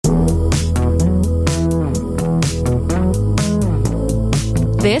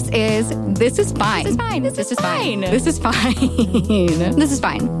This is fine. This is fine. This is fine. This is fine. This is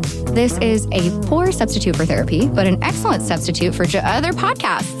fine. This is a poor substitute for therapy, but an excellent substitute for other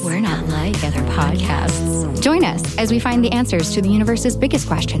podcasts. We're not like other podcasts. Join us as we find the answers to the universe's biggest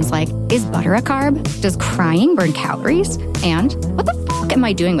questions like, is butter a carb? Does crying burn calories? And what the fuck am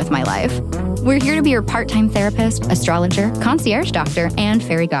I doing with my life? We're here to be your part-time therapist, astrologer, concierge doctor, and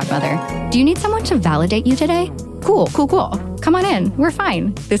fairy godmother. Do you need someone to validate you today? Cool. Come on in. We're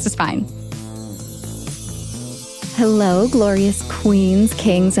fine. This is fine. Hello, glorious queens,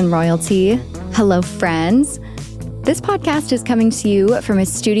 kings, and royalty. Hello, friends. This podcast is coming to you from a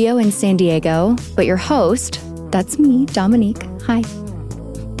studio in San Diego, but your host, that's me, Dominique. Hi.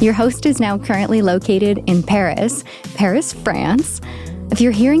 Your host is now currently located in Paris, France. If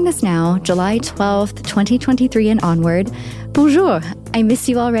you're hearing this now, July 12th, 2023 and onward, bonjour. I miss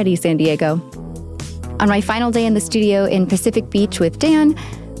you already, San Diego. On my final day in the studio in Pacific Beach with Dan,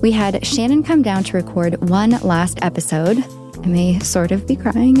 we had Shannon come down to record one last episode. I may sort of be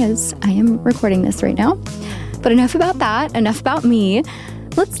crying as I am recording this right now. But enough about that, enough about me.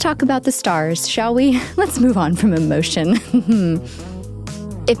 Let's talk about the stars, shall we? Let's move on from emotion.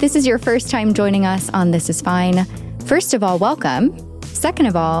 If this is your first time joining us on This Is Fine, first of all, welcome. Second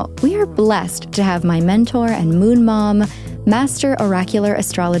of all, we are blessed to have my mentor and moon mom, master oracular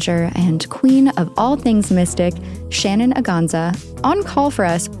astrologer, and queen of all things mystic, Shannon Aganza, on call for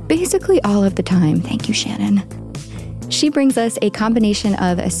us basically all of the time. Thank you, Shannon. She brings us a combination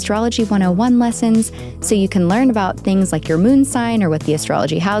of Astrology 101 lessons so you can learn about things like your moon sign or what the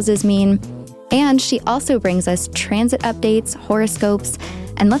astrology houses mean. And she also brings us transit updates, horoscopes,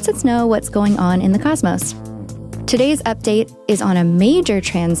 and lets us know what's going on in the cosmos. Today's update is on a major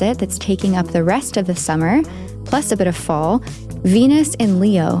transit that's taking up the rest of the summer, plus a bit of fall, Venus in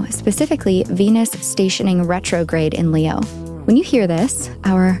Leo, specifically Venus stationing retrograde in Leo. When you hear this,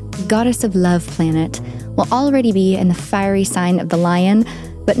 our goddess of love planet will already be in the fiery sign of the Lion,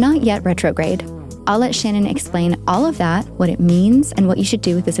 but not yet retrograde. I'll let Shannon explain all of that, what it means, and what you should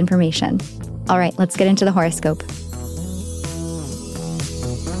do with this information. All right, let's get into the horoscope.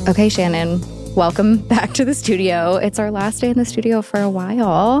 Okay, Shannon. Welcome back to the studio. It's our last day in the studio for a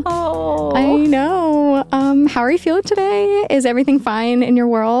while. Oh, I know. How are you feeling today? Is everything fine in your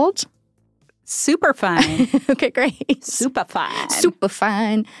world? super fine. Okay, great. Super fine. Super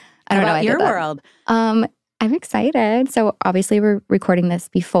fine. I don't know. About your world? I'm excited. So obviously we're recording this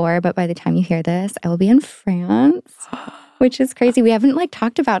before, but by the time you hear this, I will be in France, which is crazy. We haven't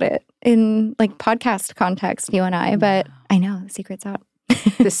talked about it in podcast context, you and I, but I know the secret's out.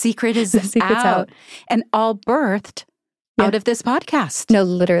 The secret is out. And all birthed out of this podcast. No,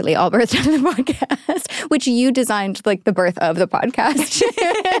 literally all birthed out of the podcast, which you designed the birth of the podcast.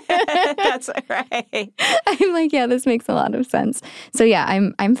 That's right. I'm like, yeah, this makes a lot of sense. So yeah,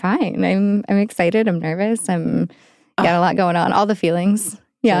 I'm fine. I'm excited. I'm nervous. I'm got a lot going on. All the feelings.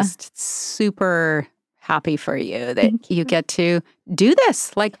 Yeah. Just super happy for you that you get to do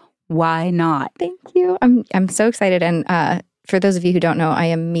this. Why not? Thank you. I'm so excited. And for those of you who don't know, I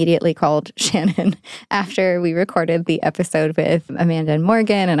immediately called Shannon after we recorded the episode with Amanda and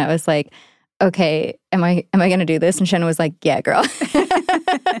Morgan, and I was like, "Okay, am I going to do this?" And Shannon was like, "Yeah, girl."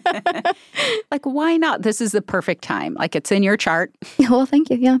 Why not? This is the perfect time. It's in your chart. Well, thank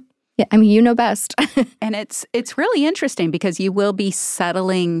you. Yeah. I mean, you know best. And it's really interesting because you will be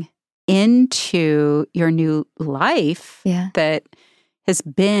settling into your new life that has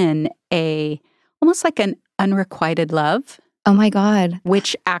been almost like an unrequited love. Oh my God.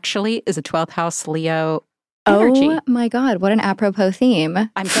 Which actually is a 12th house Leo energy. Oh my God. What an apropos theme.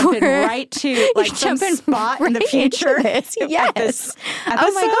 I'm jumping right to some spot in the future. Yes.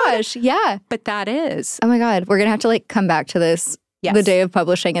 Oh my gosh. Yeah. But that is. Oh my God. We're going to have to come back to this the day of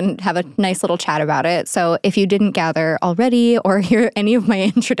publishing and have a nice little chat about it. So if you didn't gather already or hear any of my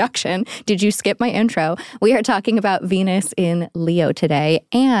introduction, did you skip my intro? We are talking about Venus in Leo today.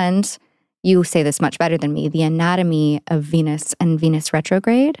 And you say this much better than me, the anatomy of Venus and Venus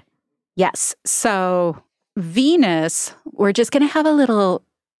retrograde. Yes. So Venus, we're just going to have a little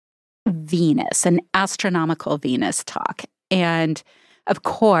Venus, an astronomical Venus talk. And of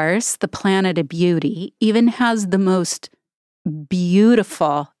course, the planet of beauty even has the most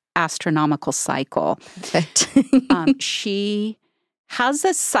beautiful astronomical cycle. She has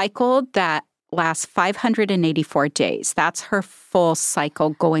a cycle that lasts 584 days. That's her full cycle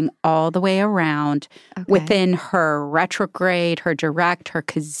going all the way around within her retrograde, her direct, her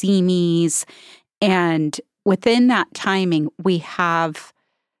Cazimis. And within that timing, we have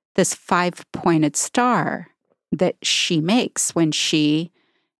this 5-pointed star that she makes when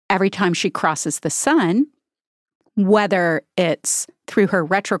every time she crosses the sun, whether it's through her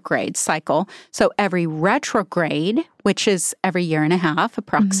retrograde cycle. So every retrograde, which is every year and a half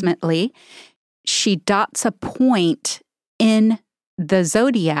approximately, she dots a point in the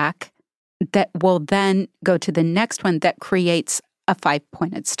zodiac that will then go to the next one that creates a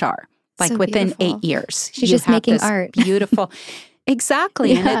 5-pointed star. Like so within beautiful. 8 years. She's just making art. Beautiful.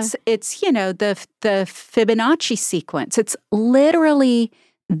 Exactly. Yeah. And it's the Fibonacci sequence. It's literally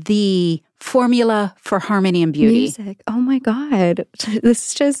the formula for harmony and beauty. Music. Oh my God. This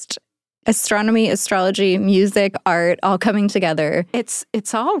is just astronomy, astrology, music, art, all coming together. It's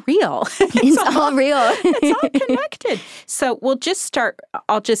all real. It's all real. It's all connected. So we'll just start.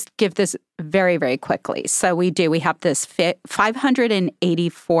 I'll just give this very, very quickly. So we have this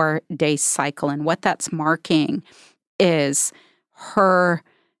 584-day cycle. And what that's marking is her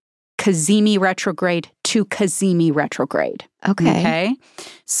Cazimi retrograde to Cazimi retrograde. Okay.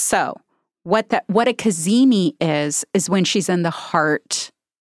 So what a Cazimi is when she's in the heart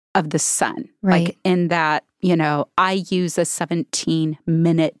of the sun. Right. Like in that, I use a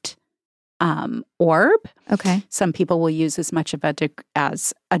 17-minute orb. Okay. Some people will use as much of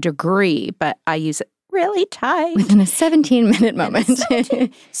as a degree, but I use it really tight. Within a 17-minute moment.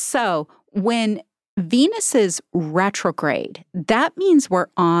 So when Venus is retrograde, that means we're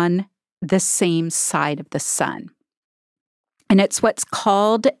on the same side of the sun. And it's what's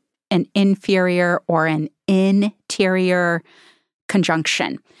called an inferior or an interior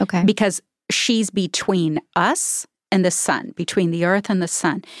conjunction. Okay. Because she's between us and the sun, between the earth and the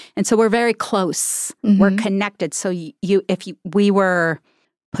sun. And so we're very close. We're connected. So if we were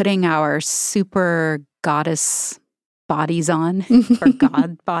putting our super goddess bodies on, or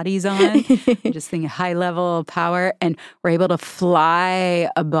God bodies on, just thinking high level power, and we're able to fly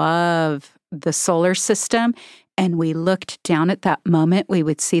above the solar system, and we looked down at that moment, we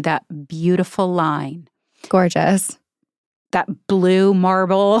would see that beautiful line. Gorgeous. That blue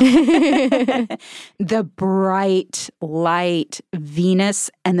marble, the bright light Venus,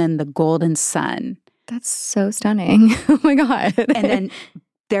 and then the golden sun. That's so stunning. Oh my God. And then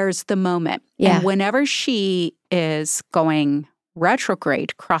there's the moment. Yeah. And whenever she is going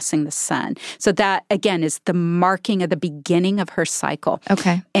retrograde, crossing the sun. So that, again, is the marking of the beginning of her cycle.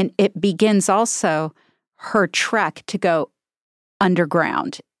 Okay. And it begins also her trek to go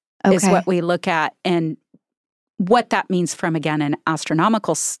underground is what we look at. And what that means from, again, an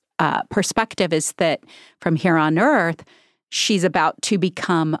astronomical perspective is that from here on Earth, she's about to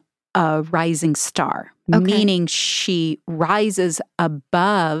become a rising star, meaning she rises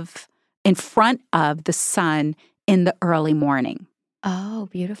above, in front of the sun in the early morning. Oh,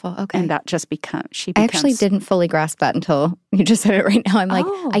 beautiful. Okay. And that just becomes. I actually didn't fully grasp that until you just said it right now. I'm like,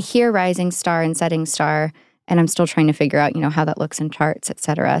 I hear rising star and setting star, and I'm still trying to figure out, how that looks in charts, et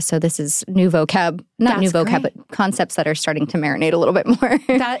cetera. So this is new vocab, but concepts that are starting to marinate a little bit more.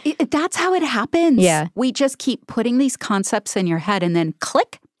 That's how it happens. Yeah. We just keep putting these concepts in your head and then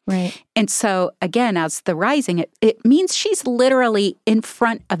click. Right. And so, again, as the rising, it means she's literally in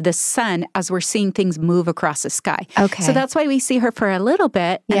front of the sun as we're seeing things move across the sky. Okay. So that's why we see her for a little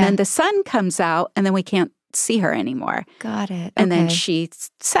bit, and then the sun comes out, and then we can't see her anymore. Got it. And then she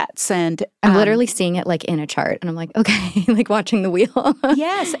sets, and I'm literally seeing it like in a chart, and I'm like, okay, like watching the wheel.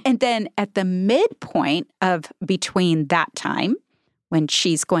 Yes. And then at the midpoint of between that time when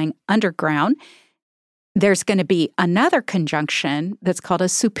she's going underground, there's going to be another conjunction that's called a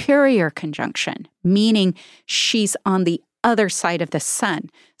superior conjunction, meaning she's on the other side of the sun.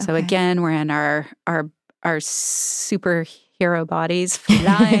 So again, we're in our superhero bodies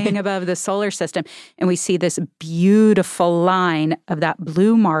flying above the solar system, and we see this beautiful line of that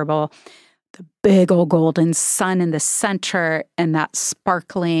blue marble, the big old golden sun in the center, and that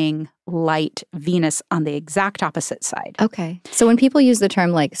sparkling light Venus on the exact opposite side. Okay. So when people use the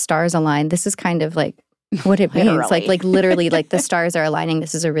term like stars align, this is kind of like what it means. Like literally, like the stars are aligning.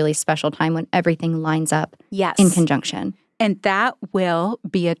 This is a really special time when everything lines up in conjunction. And that will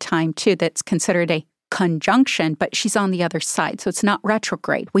be a time, too, that's considered a conjunction, but she's on the other side. So it's not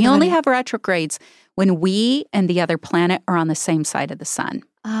retrograde. We only have retrogrades when we and the other planet are on the same side of the sun.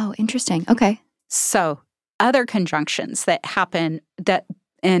 Oh, interesting. Okay. So other conjunctions that happen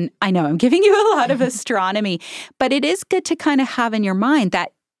and I know I'm giving you a lot of astronomy, but it is good to kind of have in your mind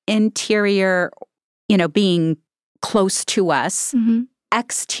that interior, being close to us.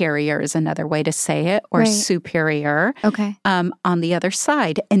 Exterior is another way to say it, or superior. Okay. On the other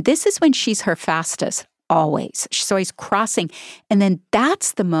side. And this is when she's her fastest, always. She's always crossing. And then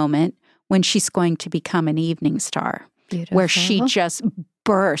that's the moment when she's going to become an evening star. Beautiful. Where she just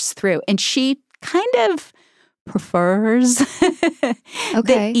bursts through. And she kind of prefers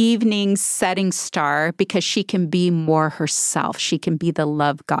Okay. the evening setting star because she can be more herself. She can be the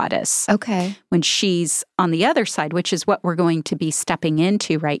love goddess. Okay. When she's on the other side, which is what we're going to be stepping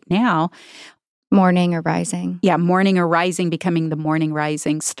into right now. Morning or rising. Yeah, morning or rising, becoming the morning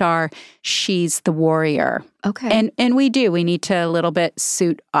rising star. She's the warrior. Okay. And we need to a little bit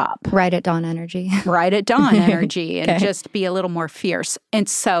suit up. Right at dawn energy. Right at dawn energy and Okay. just be a little more fierce. And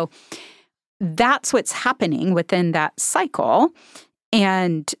so that's what's happening within that cycle.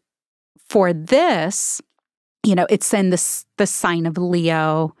 And for this, it's in the sign of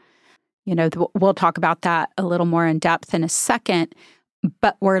Leo. We'll talk about that a little more in depth in a second.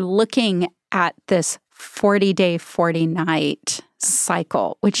 But we're looking at this 40-day, 40-night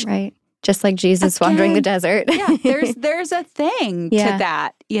cycle, which Right. Just like Jesus wandering the desert. yeah, there's a thing to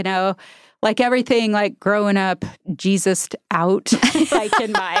that, like everything, like growing up, Jesus out, like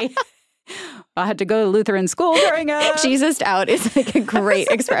in my. I had to go to Lutheran school growing up. Jesus out is like a great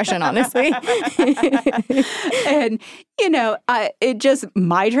expression, honestly. And,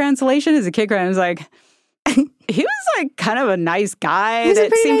 my translation as a kid growing up was like, he was like kind of a nice guy. He was a that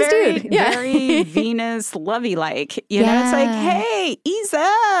pretty seemed nice very, dude. Yeah. very Venus lovey-like. It's like, hey, ease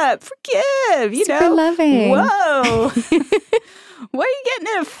up, forgive, Super loving. Whoa. Why are you getting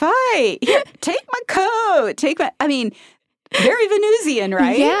in a fight? Here, take my coat. Very Venusian,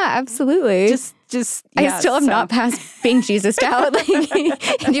 right? Yeah, absolutely. Just I still am not past being Jesused out. Like,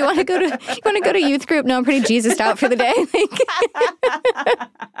 do you want to go to youth group? No, I'm pretty Jesused out for the day.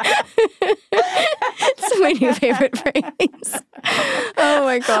 It's my new favorite phrase. Oh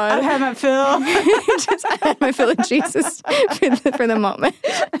my God. I had my fill. I had my fill of Jesus for the moment.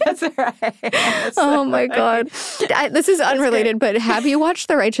 That's right. Oh my God. This is unrelated, but have you watched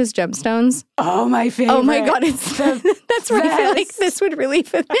The Righteous Gemstones? Oh, my favorite. Oh my God. That's where I feel like this would really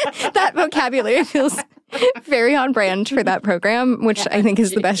fit. That vocabulary feels very on brand for that program, which I think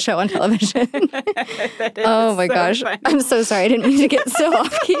is the best show on television. Oh my gosh. Funny. I'm so sorry. I didn't mean to get so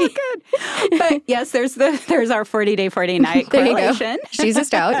off key. Oh, good. But yes, there's our 40-day, 40-night correlation. She's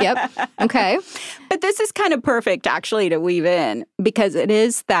just out. Yep. Okay. But this is kind of perfect, actually, to weave in because it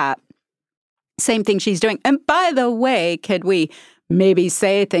is that same thing she's doing. And by the way, could we maybe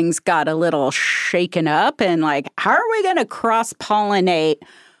say things got a little shaken up and like, how are we going to cross-pollinate?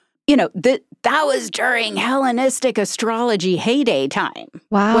 That was during Hellenistic astrology heyday time.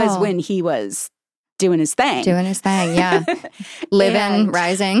 Wow. Was when he was doing his thing. Yeah. Living,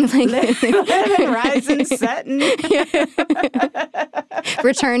 rising. Living, rising, setting.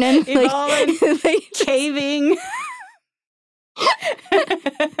 Returning. Evolving, caving.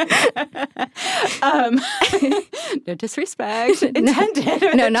 No disrespect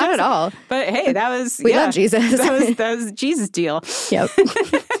intended. No, not at all. But hey, that was we love Jesus. That was Jesus' deal. Yep.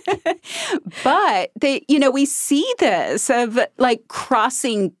 But we see this of like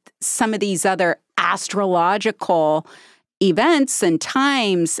crossing some of these other astrological events and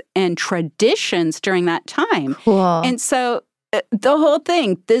times and traditions during that time. Cool. And so the whole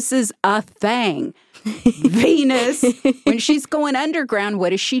thing, this is a thing. Venus, when she's going underground,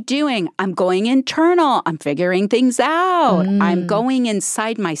 what is she doing? I'm going internal. I'm figuring things out. I'm going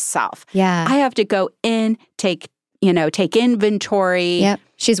inside myself. Yeah. I have to go in, take inventory. Yep.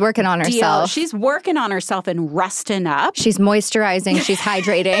 She's working on herself. She's working on herself and resting up. She's moisturizing. She's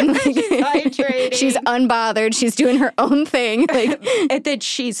hydrating. She's hydrating. She's unbothered. She's doing her own thing. And then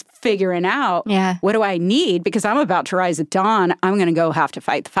she's figuring out, yeah, what do I need? Because I'm about to rise at dawn. I'm going to go have to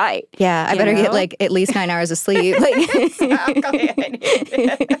fight the fight. Yeah, I better get like at least 9 hours of sleep.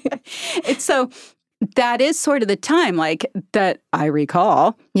 And so that is sort of the time like that I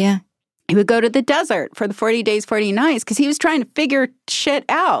recall. Yeah. He would go to the desert for the 40 days, 40 nights because he was trying to figure shit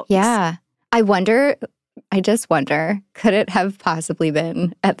out. Yeah. I just wonder, could it have possibly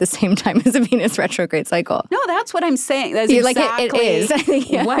been at the same time as a Venus retrograde cycle? No, that's what I'm saying. That's exactly it is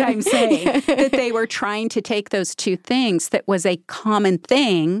yeah. what I'm saying. That they were trying to take those two things that was a common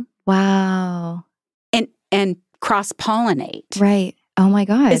thing. Wow. And cross-pollinate. Right. Oh my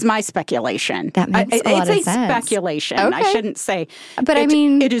God. Is my speculation. That makes a lot of sense. It's a speculation. Okay. I shouldn't say. But I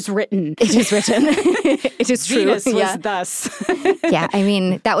mean. It is written. It is written. It is true. Venus was yeah. thus. Yeah. I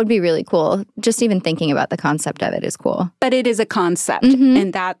mean, that would be really cool. Just even thinking about the concept of it is cool. But it is a concept. Mm-hmm.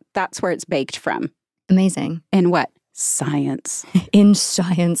 And that's where it's baked from. Amazing. In what? Science. In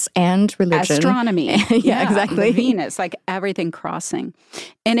science and religion. Astronomy. Yeah, exactly. Venus, like everything crossing.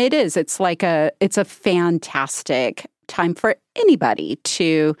 And it is. It's a fantastic time for anybody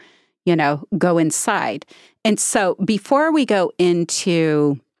to, go inside. And so before we go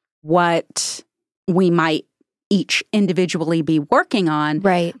into what we might each individually be working on.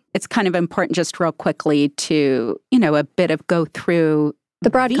 Right. It's kind of important just real quickly to, a bit of go through the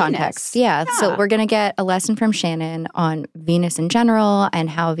broad Venus. context. Yeah. So we're going to get a lesson from Shannon on Venus in general and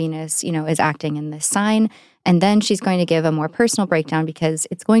how Venus, is acting in this sign. And then she's going to give a more personal breakdown because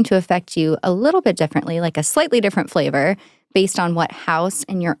it's going to affect you a little bit differently, like a slightly different flavor based on what house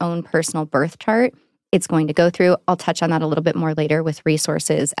in your own personal birth chart it's going to go through. I'll touch on that a little bit more later with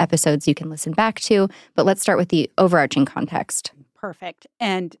resources, episodes you can listen back to. But let's start with the overarching context. Perfect.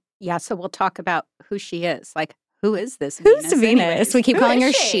 And so we'll talk about who she is. Like, who is this Who's Venus? Venus? We keep calling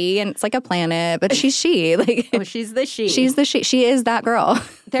her she, and it's like a planet, but she's she. Like, she's the she. She's the she. She is that girl.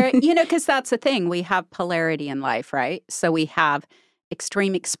 There, because that's the thing. We have polarity in life, right? So we have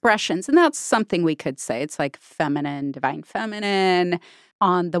extreme expressions, and that's something we could say. It's like feminine, divine feminine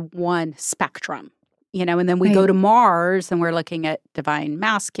on the one spectrum. And then we go to Mars and we're looking at divine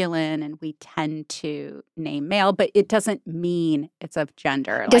masculine and we tend to name male, but it doesn't mean it's of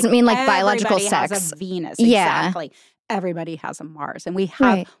gender. It doesn't mean like biological sex. Has a Venus, yeah. Exactly. Everybody has a Mars. And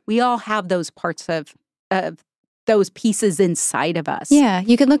we all have those parts of those pieces inside of us. Yeah.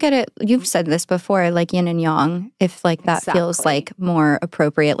 You could look at it, you've said this before, like yin and yang, if like that feels like more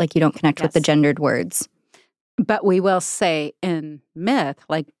appropriate, like you don't connect with the gendered words. But we will say in myth,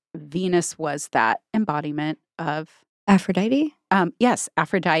 like, Venus was that embodiment of Aphrodite? Yes,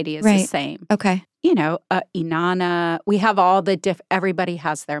 Aphrodite is the same. Okay. Inanna. We have all everybody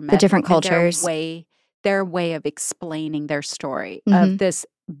has their myth. The different cultures. Their way of explaining their story of this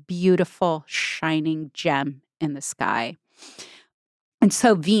beautiful, shining gem in the sky. And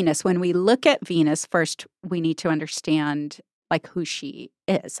so Venus, when we look at Venus, first we need to understand like who she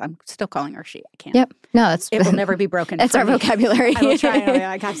is. I'm still calling her she. I can't. Yep. No, it will never be broken. That's our vocabulary. I will try.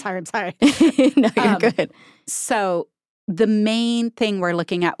 I'm sorry. No, you're good. So the main thing we're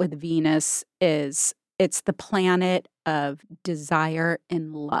looking at with Venus is it's the planet of desire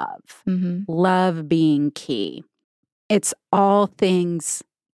and love. Love being key. It's all things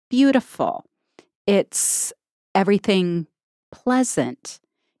beautiful. It's everything pleasant.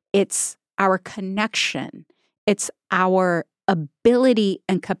 It's our connection. It's our ability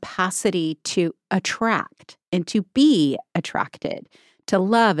and capacity to attract and to be attracted, to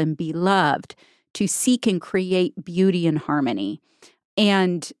love and be loved, to seek and create beauty and harmony.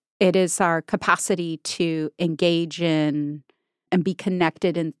 And it is our capacity to engage in and be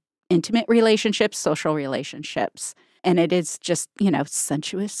connected in intimate relationships, social relationships. And it is just,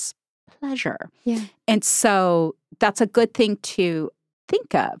 sensuous pleasure. Yeah. And so that's a good thing to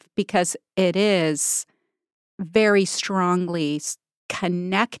think of because it is very strongly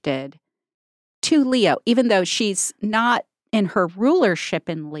connected to Leo, even though she's not in her rulership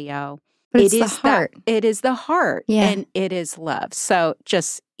in Leo. But it's the heart. It is the heart, and it is love. So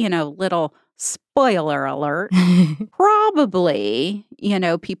just, little spoiler alert, probably,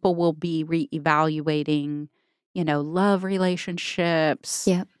 people will be reevaluating, love relationships.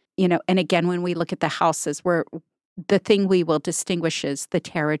 Yeah. And again, when we look at the houses, the thing we will distinguish is the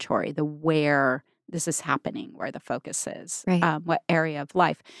territory, the where this is happening, where the focus is, what area of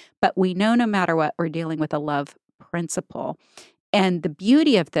life. But we know no matter what, we're dealing with a love principle. And the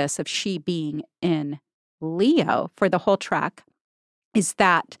beauty of this, of she being in Leo for the whole track, is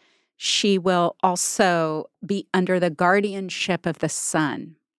that she will also be under the guardianship of the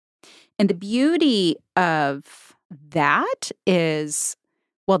sun. And the beauty of that is,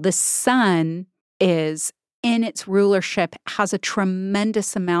 the sun is in its rulership, has a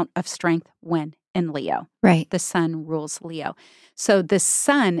tremendous amount of strength when in Leo. Right. The sun rules Leo. So the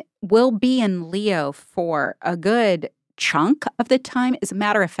sun will be in Leo for a good chunk of the time. As a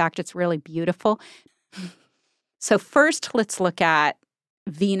matter of fact, it's really beautiful. So first, let's look at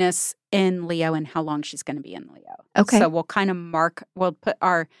Venus in Leo and how long she's going to be in Leo. Okay. So we'll kind of we'll put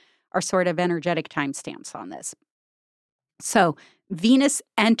our sort of energetic timestamps on this. So Venus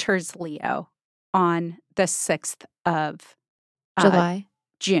enters Leo on the 6th of July.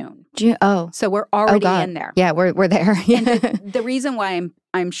 June. Oh. So we're already in there. Yeah, we're there. And the reason why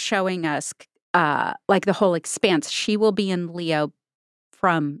I'm showing us like the whole expanse, she will be in Leo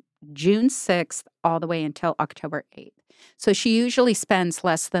from June 6th all the way until October 8th. So she usually spends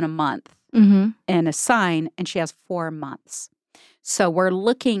less than a month in a sign, and she has 4 months. So we're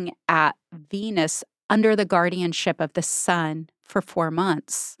looking at Venus under the guardianship of the sun for 4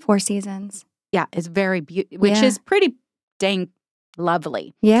 months. 4 seasons. Yeah, it's very beautiful, which is pretty dang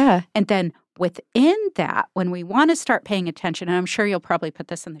lovely. Yeah. And then within that, when we want to start paying attention, and I'm sure you'll probably put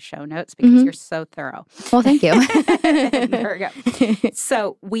this in the show notes because you're so thorough. Well, thank you. There we go.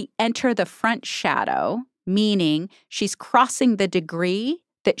 So we enter the front shadow, meaning she's crossing the degree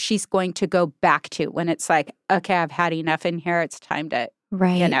that she's going to go back to when it's like, okay, I've had enough in here. It's time to,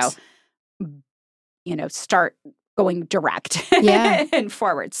 start going direct and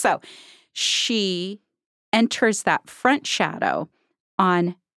forward. So she enters that front shadow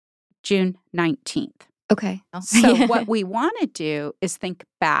on June 19th. Okay. So what we want to do is think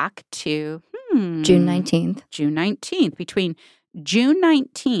back to June 19th. June 19th. Between June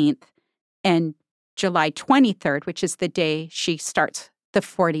 19th and July 23rd, which is the day she starts the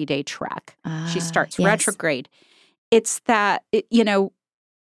 40-day trek. She starts retrograde. It's that,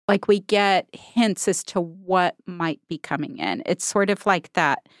 like we get hints as to what might be coming in. It's sort of like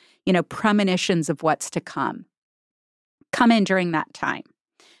that, premonitions of what's to come in during that time.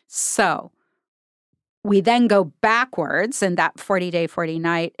 So we then go backwards, and that 40-day,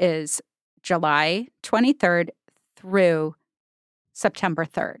 40-night is July 23rd through September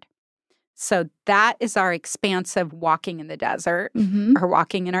 3rd. So that is our expansive walking in the desert, or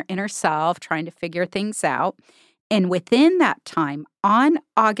walking in our inner self, trying to figure things out. And within that time, on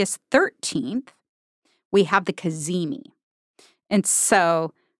August 13th, we have the Cazimi. And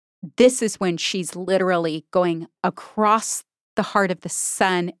so this is when she's literally going across the heart of the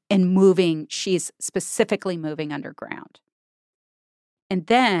sun and moving. She's specifically moving underground. And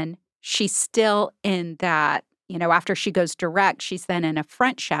then she's still in that, after she goes direct, she's then in a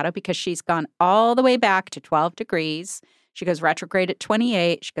front shadow because she's gone all the way back to 12 degrees. She goes retrograde at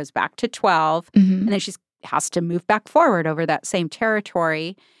 28. She goes back to 12. And then she has to move back forward over that same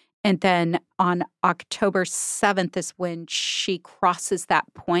territory. And then on October 7th is when she crosses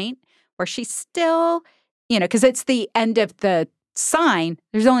that point where she's still, because it's the end of the sign.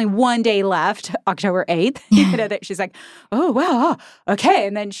 There's only one day left, October 8th. That she's like, oh, wow, okay.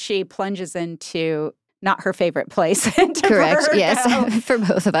 And then she plunges into not her favorite place. Correct. Virgo. Yes. For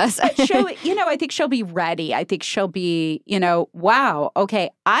both of us. But I think she'll be ready. I think she'll be, wow,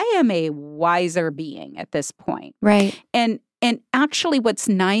 okay, I am a wiser being at this point. Right. And actually what's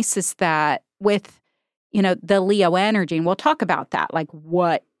nice is that with, the Leo energy, and we'll talk about that, like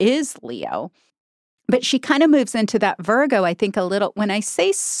what is Leo? But she kind of moves into that Virgo, I think, a little. When I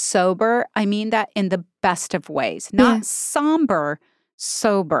say sober, I mean that in the best of ways, not somber,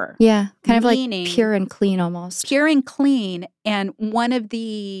 sober. Yeah, kind of like pure and clean almost. Pure and clean. And one of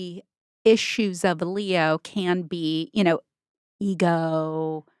the issues of Leo can be,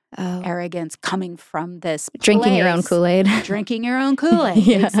 ego, arrogance coming from this Drinking your own Kool-Aid. Drinking your own Kool-Aid,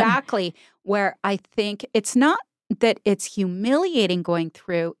 exactly. Where I think it's not that it's humiliating going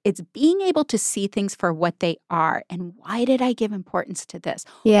through, it's being able to see things for what they are. And why did I give importance to this?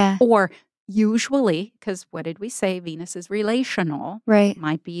 Yeah. Or usually, because what did we say? Venus is relational. Right.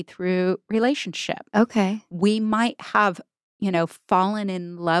 Might be through relationship. Okay. We might have, fallen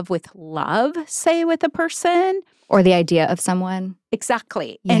in love with love, say, with a person. Or the idea of someone.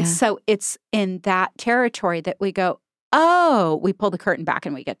 Exactly. Yeah. And so it's in that territory that we go, oh, we pull the curtain back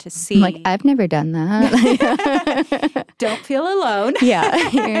and we get to see. I'm like, I've never done that. Don't feel alone. Yeah,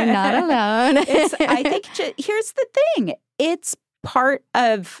 you're not alone. I think here's the thing. It's part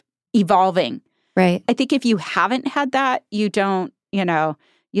of evolving. Right. I think if you haven't had that, you don't have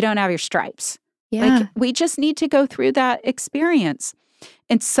your stripes. Yeah. Like, we just need to go through that experience.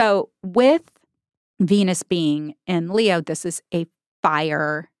 And so with Venus being in Leo, this is a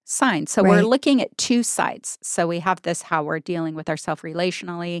fire sign. So we're looking at two sides. So we have this, how we're dealing with ourselves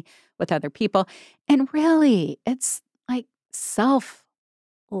relationally, with other people. And really, it's like self-love.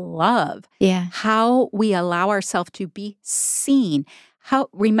 Yeah. How we allow ourselves to be seen.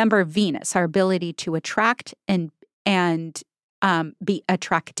 Remember Venus, our ability to attract and be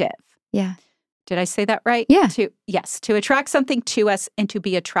attractive. Yeah. Did I say that right? Yeah. To attract something to us and to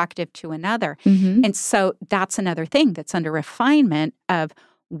be attractive to another. And so that's another thing that's under refinement of,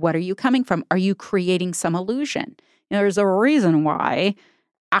 what are you coming from? Are you creating some illusion? There's a reason why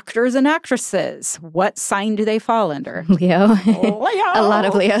actors and actresses, what sign do they fall under? Leo. Leo. A lot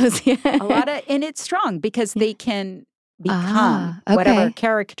of Leos. And it's strong because they can become whatever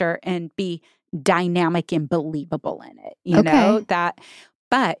character and be dynamic and believable in it. You know that.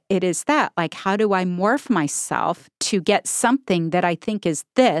 But it is that, like, how do I morph myself to get something that I think is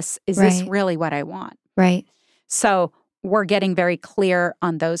this? Is this really what I want? Right. So we're getting very clear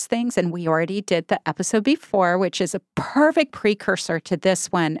on those things. And we already did the episode before, which is a perfect precursor to this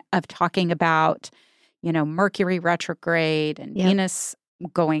one of talking about, Mercury retrograde and Venus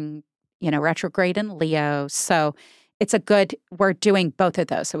going, retrograde in Leo. So it's we're doing both of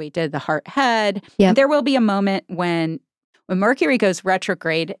those. So we did the heart head. Yep. There will be a moment when Mercury goes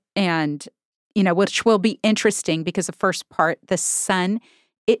retrograde and, which will be interesting because the first part, the sun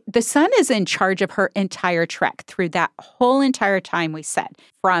the sun is in charge of her entire trek through that whole entire time we said,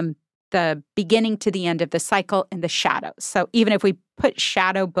 from the beginning to the end of the cycle and the shadows. So even if we put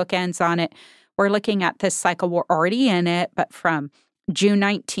shadow bookends on it, we're looking at this cycle. We're already in it, but from June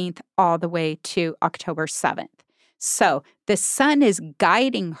 19th all the way to October 7th. So the sun is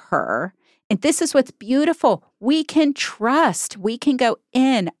guiding her. And this is what's beautiful. We can trust. We can go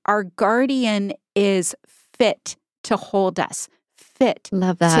in. Our guardian is fit to hold us, fit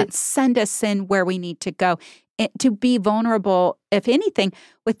Love that. to send us in where we need to go, and to be vulnerable, if anything,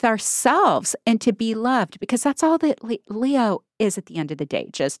 with ourselves and to be loved, because that's all that Leo is at the end of the day,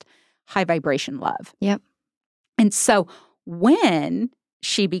 just high vibration love. Yep. And so when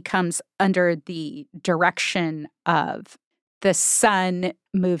she becomes under the direction of the sun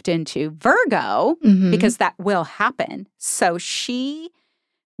moved into Virgo, because that will happen. So she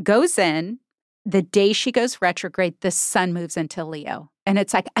goes in. The day she goes retrograde, the sun moves into Leo. And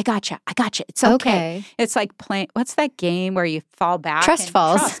it's like, I gotcha. It's okay. It's like playing, what's that game where you fall back? Trust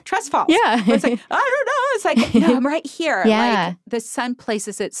falls. Trust falls. Yeah. It's like, I don't know. It's like, no, I'm right here. Yeah. Like the sun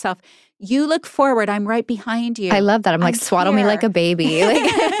places itself. You look forward. I'm right behind you. I love that. I'm like, swaddle me like a baby.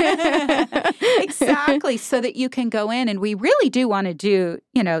 Exactly. So that you can go in. And we really do want to do,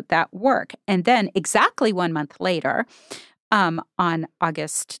 that work. And then exactly 1 month later, on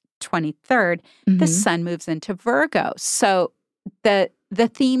August 23rd, the sun moves into Virgo. So the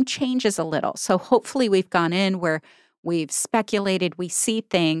theme changes a little. So hopefully we've gone in where we've speculated, we see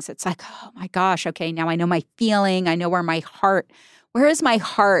things. It's like, oh my gosh, okay, now I know my feeling. I know where is my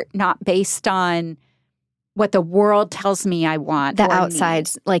heart, not based on what the world tells me I want. The outside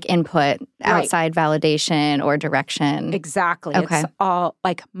input, outside validation or direction. Exactly. Okay. It's all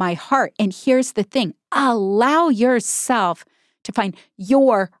like my heart. And here's the thing, allow yourself to find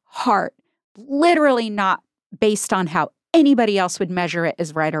your heart, literally not based on how anybody else would measure it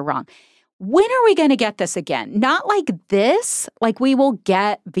as right or wrong. When are we going to get this again? Not like this, like we will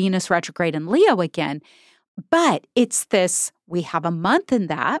get Venus retrograde in Leo again, but it's this, we have a month in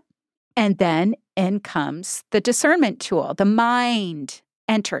that, and then in comes the discernment tool, the mind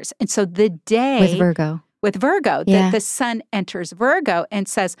enters. And so the day with Virgo, the sun enters Virgo and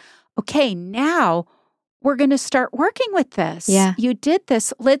says, okay, now we're going to start working with this. Yeah. You did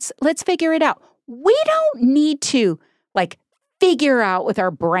this. Let's figure it out. We don't need to figure out with our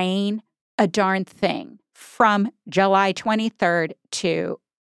brain a darn thing from July 23rd to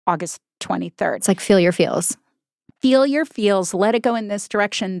August 23rd. It's like feel your feels. Feel your feels. Let it go in this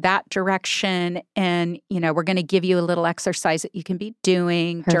direction, that direction. And, we're going to give you a little exercise that you can be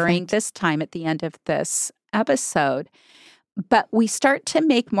doing during this time at the end of this episode. But we start to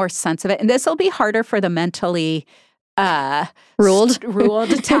make more sense of it. And this will be harder for the mentally ruled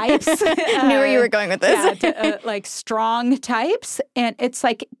types. Knew where you were going with this. Strong types. And it's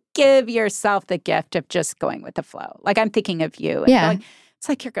like, give yourself the gift of just going with the flow. Like I'm thinking of you. And it's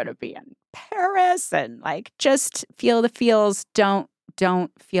like you're going to be in Paris and just feel the feels. Don't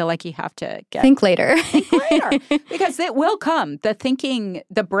feel like you have to think later. Think later. Because it will come.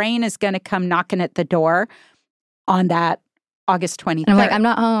 The brain is going to come knocking at the door on that August 23rd. And I'm like, I'm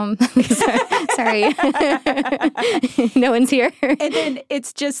not home. Sorry. No one's here. And then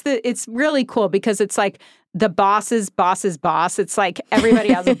it's just it's really cool because it's like the boss's boss's boss. It's like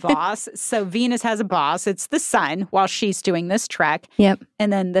everybody has a boss. So Venus has a boss. It's the sun while she's doing this trek. Yep.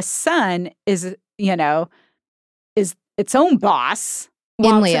 And then the sun is its own boss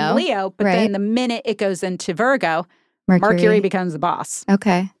in Leo. It's in Leo. But then the minute it goes into Virgo, Mercury becomes the boss.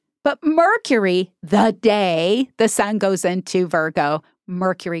 Okay. But Mercury, the day the sun goes into Virgo,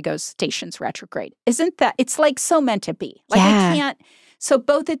 Mercury stations retrograde. Isn't that, it's like so meant to be. Like I can't, so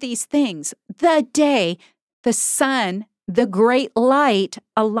both of these things, the day the sun, the great light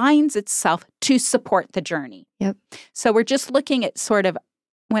aligns itself to support the journey. Yep. So we're just looking at sort of,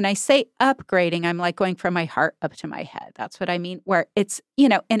 when I say upgrading, I'm like going from my heart up to my head. That's what I mean, where it's,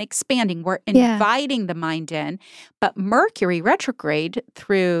 and expanding. We're inviting the mind in. But Mercury retrograde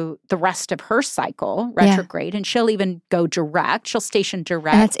through the rest of her cycle, retrograde, and she'll even go direct. She'll station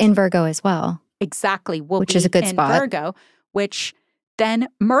direct. And that's in Virgo as well. Exactly. Which is a good spot. Virgo, which then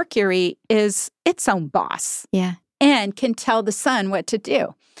Mercury is its own boss. Yeah. And can tell the sun what to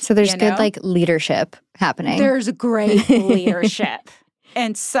do. So there's good leadership happening. There's great leadership.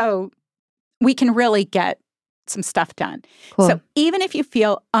 And so we can really get some stuff done. Cool. So even if you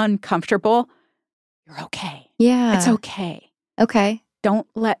feel uncomfortable, you're okay. Yeah. It's okay. Okay. Don't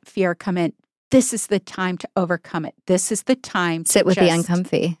let fear come in. this is the time to overcome it. This is the time to sit with the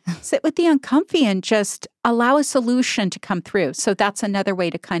uncomfy. Sit with the uncomfy and just allow a solution to come through. So that's another way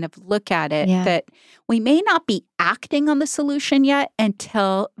to kind of look at it, that we may not be acting on the solution yet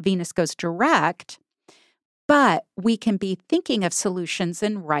until Venus goes direct, but we can be thinking of solutions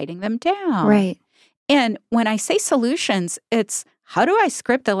and writing them down. Right. And when I say solutions, it's how do I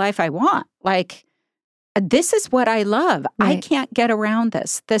script the life I want? Like, this is what I love. Right. I can't get around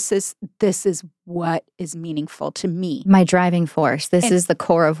this. This is what is meaningful to me. My driving force. This is the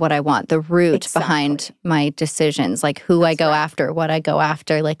core of what I want, the root behind my decisions, like who I go after, what I go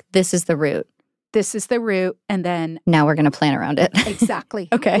after. Like, this is the root. This is the root. And then now we're going to plan around it. Exactly.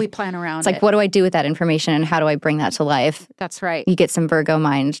 Okay. We plan around it. It's like, what do I do with that information and how do I bring that to life? That's right. You get some Virgo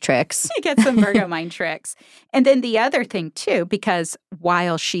mind tricks. You get some Virgo mind tricks. And then the other thing too, because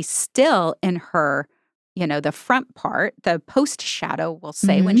while she's still in her, the front part, the post shadow, we'll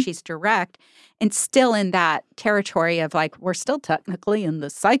say, when she's direct, and still in that territory of like, we're still technically in the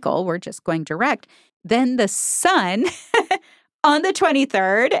cycle, we're just going direct. Then the sun on the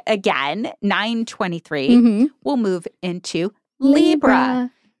 23rd, again, 9/23, will move into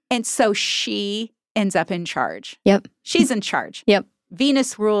Libra. And so she ends up in charge. Yep. She's in charge. Yep.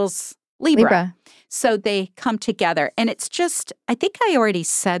 Venus rules Libra. So they come together. And it's just, I think I already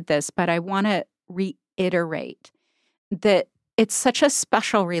said this, but I want to reiterate that it's such a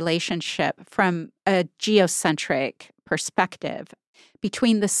special relationship from a geocentric perspective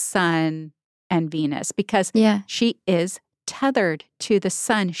between the sun and Venus, because she is tethered to the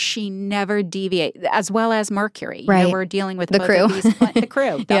sun. She never deviates, as well as Mercury. Right. We're dealing with the both crew. Of these the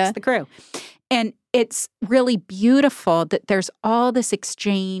crew. That's the crew. And it's really beautiful that there's all this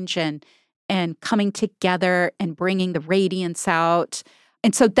exchange and coming together and bringing the radiance out.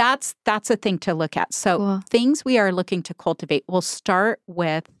 And so that's a thing to look at. So things we are looking to cultivate, we'll start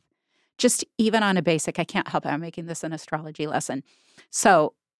with just even on a basic, I can't help it, I'm making this an astrology lesson.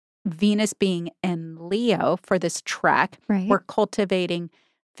 So Venus being in Leo for this trek, we're cultivating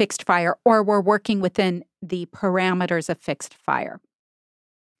fixed fire, or we're working within the parameters of fixed fire.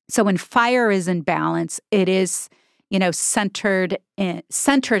 So when fire is in balance, it is, centered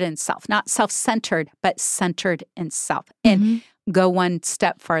in self, not self-centered, but centered in self. And go one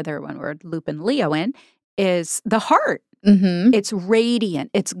step farther when we're looping Leo in is the heart. It's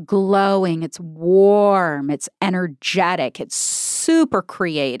radiant, it's glowing, it's warm, it's energetic, it's super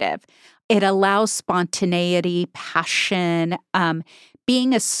creative. It allows spontaneity, passion,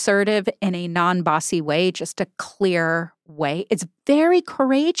 being assertive in a non-bossy way, just a clear way. It's very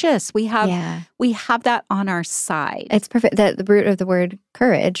courageous. We have that on our side. It's perfect. The root of the word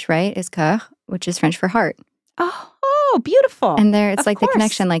courage, right, is cœur, which is French for heart. Oh, beautiful. And there, it's like the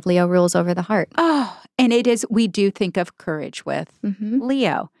connection, like Leo rules over the heart. Oh, and it is, we do think of courage with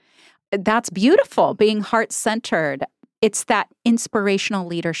Leo. That's beautiful, being heart-centered. It's that inspirational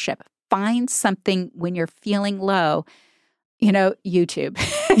leadership. Find something when you're feeling low. YouTube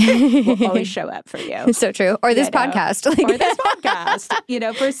will always show up for you. So true. Or this podcast. Or this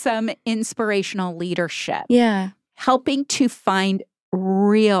podcast, for some inspirational leadership. Yeah. Helping to find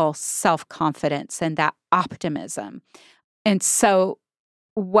real self-confidence and that optimism. And so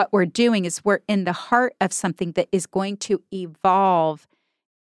what we're doing is we're in the heart of something that is going to evolve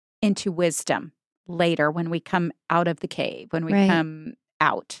into wisdom later when we come out of the cave, when we come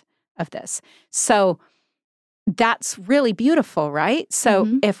out of this. So that's really beautiful, right?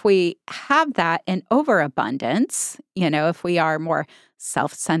 So if we have that in overabundance, if we are more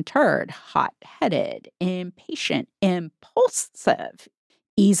self-centered, hot-headed, impatient, impulsive,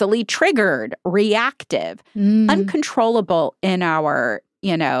 easily triggered, reactive, uncontrollable in our,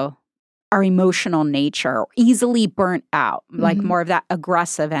 our emotional nature, easily burnt out, like more of that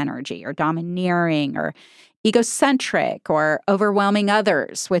aggressive energy or domineering or egocentric or overwhelming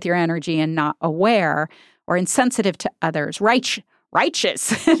others with your energy and not aware, or insensitive to others,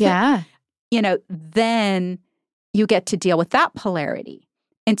 righteous. Yeah. Then you get to deal with that polarity.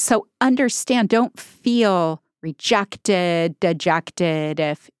 And so understand, don't feel rejected, dejected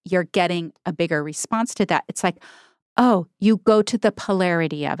if you're getting a bigger response to that. It's like, oh, you go to the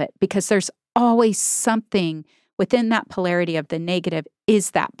polarity of it, because there's always something within that polarity of the negative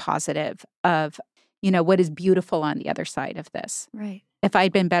is that positive of, what is beautiful on the other side of this. Right. If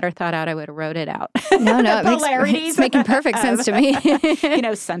I'd been better thought out, I would have wrote it out. No, it's making perfect sense to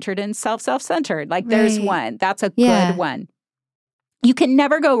me. Centered in self-centered. Like there's one. That's a good one. You can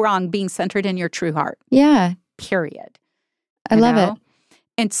never go wrong being centered in your true heart. Yeah. Period. I love it.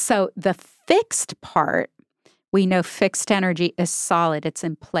 And so the fixed part, we know fixed energy is solid. It's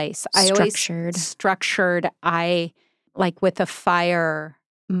in place. Structured. Structured. I, like with a fire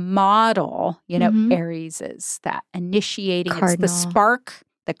model, Aries is that initiating. Cardinal. It's the spark,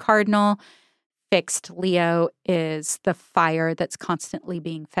 the cardinal. Fixed Leo is the fire that's constantly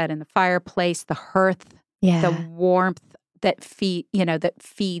being fed in the fireplace, the hearth, the warmth that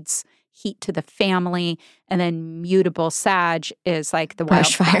feeds heat to the family. And then mutable Sag is like the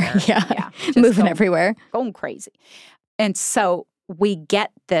brush fire. Yeah. Moving everywhere. Going crazy. And so we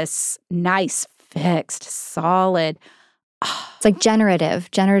get this nice, fixed, solid. It's like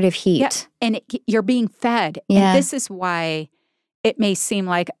generative heat. Yeah. And you're being fed. Yeah. And this is why it may seem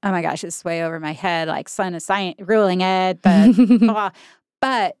like, oh my gosh, this is way over my head, like sun is science ruling it, but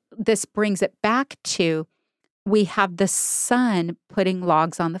but this brings it back to we have the sun putting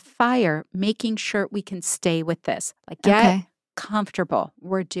logs on the fire, making sure we can stay with this. Like, get comfortable.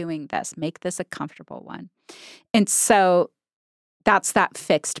 We're doing this. Make this a comfortable one. And so that's that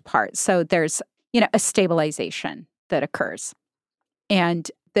fixed part. So there's, a stabilization that occurs. And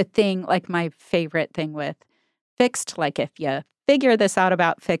the thing, like my favorite thing with fixed, like if you figure this out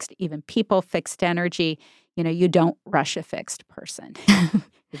about fixed, even people, fixed energy, you don't rush a fixed person.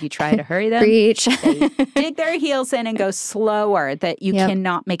 If you try to hurry them, Preach. They dig their heels in and go slower, that you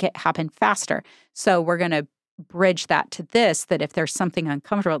cannot make it happen faster. So we're going to bridge that to this, that if there's something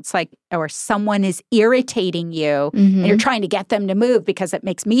uncomfortable, it's like, or someone is irritating you and you're trying to get them to move because it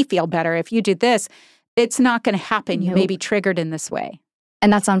makes me feel better. If you do this, it's not going to happen. You may be triggered in this way.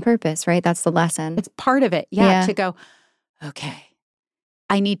 And that's on purpose, right? That's the lesson. It's part of it. Yeah. To go, okay,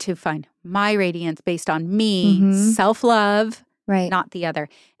 I need to find my radiance based on me, self-love, not the other.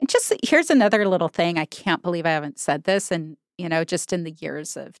 And just here's another little thing. I can't believe I haven't said this. And, just in the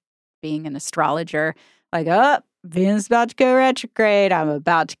years of being an astrologer, like, Venus is about to go retrograde. I'm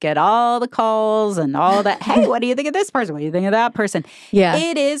about to get all the calls and all that. Hey, what do you think of this person? What do you think of that person? Yeah.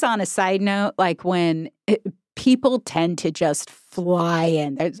 It is, on a side note, like when people tend to just fly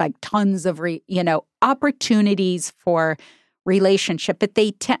in. There's like tons of, opportunities for relationship, but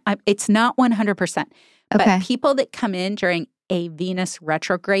it's not 100%. But people that come in during a Venus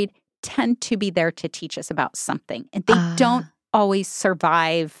retrograde tend to be there to teach us about something. And they don't always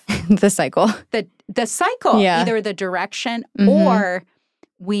survive the cycle. The cycle, either the direction or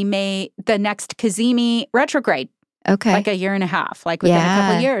the next Cazimi retrograde. Okay. Like a year and a half, like within a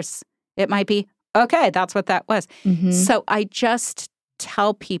couple of years. It might be, okay, that's what that was. So I just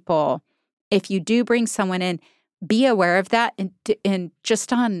tell people, if you do bring someone in, be aware of that. And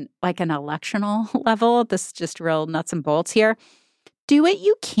just on like an electional level, this is just real nuts and bolts here. Do what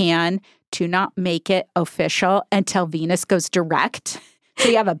you can to not make it official until Venus goes direct. So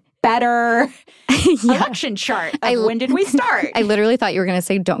you have a better election chart of when did we start. I literally thought you were going to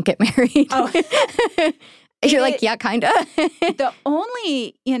say, don't get married. Oh. You're like, yeah, kind of. The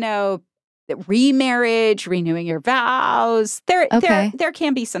only, remarriage, renewing your vows, there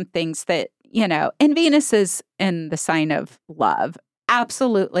can be some things that, and Venus is in the sign of love.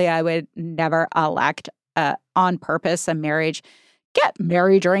 Absolutely, I would never elect on purpose a marriage. Get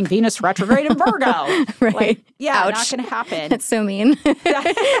married during Venus retrograde in Virgo. Right. Like, yeah, Ouch. not going to happen. That's so mean.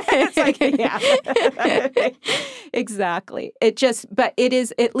 It's like, yeah. Exactly. But it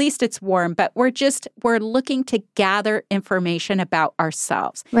is, at least it's warm, but we're looking to gather information about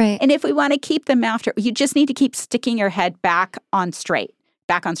ourselves. Right. And if we want to keep them after, you just need to keep sticking your head back on straight,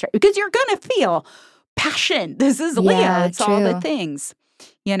 because you're going to feel passion. This is Leo. Yeah, it's all the things,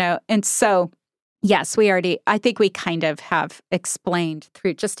 and so. Yes, I think we kind of have explained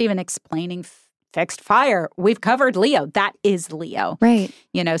through just even explaining fixed fire. We've covered Leo. That is Leo. Right.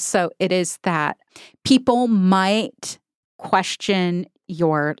 So it is that people might question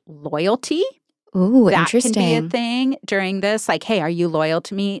your loyalty. Ooh, that interesting. That can be a thing during this. Like, hey, are you loyal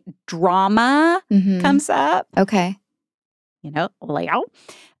to me? Drama comes up. Okay. Leo.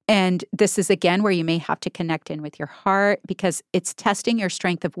 And this is, again, where you may have to connect in with your heart because it's testing your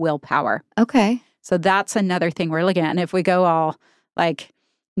strength of willpower. Okay. So that's another thing we're looking at. And if we go all like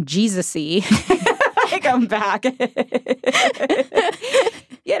Jesus-y, I come back,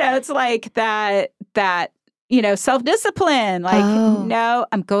 it's like that, self-discipline. Like, no,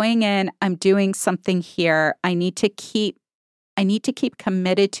 I'm going in, I'm doing something here. I need to keep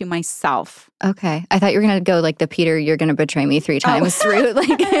committed to myself. Okay. I thought you were going to go like the Peter, you're going to betray me 3 times through. Like,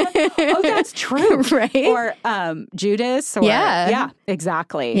 oh, that's true. Right. Or Judas. Or, yeah,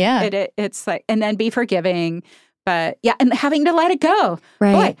 exactly. Yeah. It's like, and then be forgiving. But yeah, and having to let it go.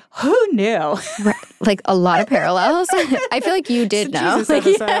 Right. Boy, who knew? Right. Like a lot of parallels. I feel like you did know.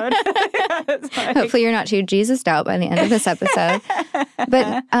 Jesus episode. Like... Hopefully you're not too Jesused out by the end of this episode.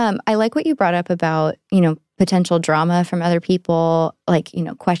 But I like what you brought up about, potential drama from other people, like,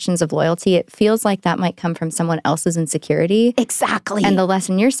 questions of loyalty, it feels like that might come from someone else's insecurity. Exactly. And the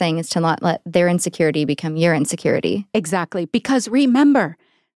lesson you're saying is to not let their insecurity become your insecurity. Exactly. Because remember,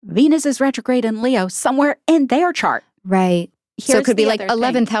 Venus is retrograde in Leo somewhere in their chart. Right. So it could be like the other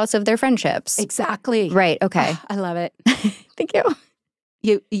 11th thing. house of their friendships. Exactly. Right. Okay. Oh, I love it. Thank you.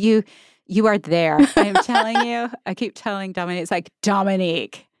 You are there. I'm telling you. I keep telling Dominique, it's like,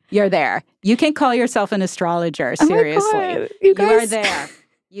 Dominique, you're there. You can call yourself an astrologer. Seriously. Oh my God, you guys. are there.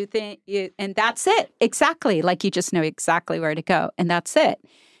 You think and that's it. Exactly. Like you just know exactly where to go. And that's it.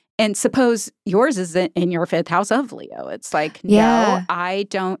 And suppose yours is in your 5th house of Leo. It's like, no, I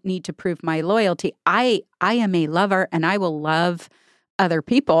don't need to prove my loyalty. I am a lover and I will love other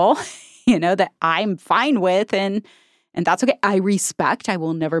people, that I'm fine with. And that's okay. I respect. I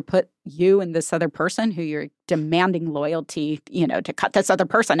will never put you and this other person who you're demanding loyalty, to cut this other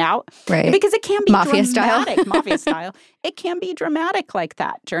person out. Right. Because it can be Mafia dramatic. style. Mafia style. It can be dramatic like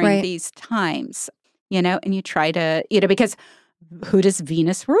that during these times, and you try to, because who does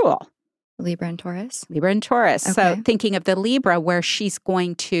Venus rule? Libra and Taurus. Libra and Taurus. Okay. So thinking of the Libra where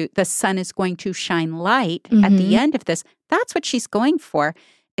the sun is going to shine light at the end of this, that's what she's going for.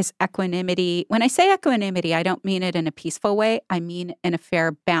 Is equanimity. When I say equanimity, I don't mean it in a peaceful way. I mean in a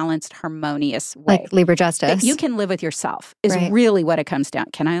fair, balanced, harmonious way. Like Libra justice. That you can live with yourself is really what it comes down.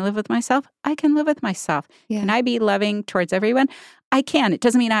 Can I live with myself? I can live with myself. Yeah. Can I be loving towards everyone? I can. It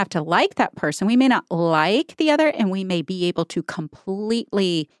doesn't mean I have to like that person. We may not like the other, and we may be able to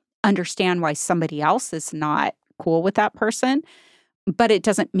completely understand why somebody else is not cool with that person. But it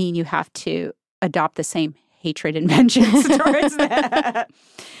doesn't mean you have to adopt the same hatred and vengeance towards them.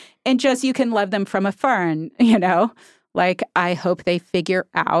 And just you can love them from afar. And, like I hope they figure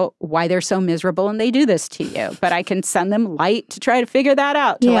out why they're so miserable and they do this to you. But I can send them light to try to figure that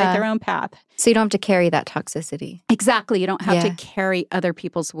out, to light their own path. So you don't have to carry that toxicity. Exactly. You don't have to carry other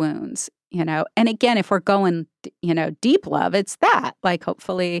people's wounds, And again, if we're going, deep love, it's that. Like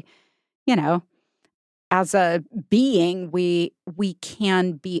hopefully, as a being, we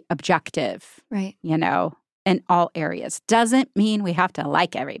can be objective. Right. In all areas. Doesn't mean we have to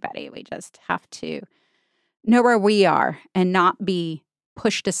like everybody. We just have to know where we are and not be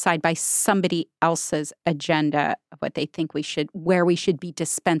pushed aside by somebody else's agenda of what they think where we should be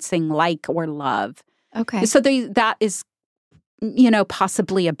dispensing like or love. Okay. So that is,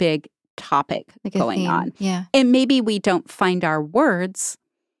 possibly a big topic going on. Yeah. And maybe we don't find our words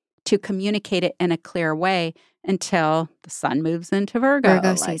to communicate it in a clear way until the sun moves into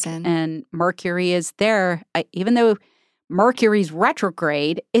Virgo season. And Mercury is there. Even though Mercury's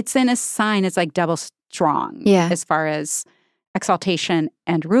retrograde, it's in a sign, it's like double strong as far as exaltation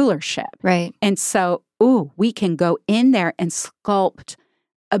and rulership. Right. And so, we can go in there and sculpt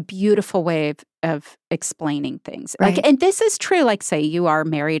a beautiful way of explaining things. Right. And this is true, like say you are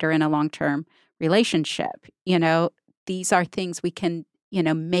married or in a long-term relationship. These are things we can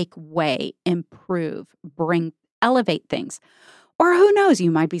make way, improve, elevate things. Or who knows,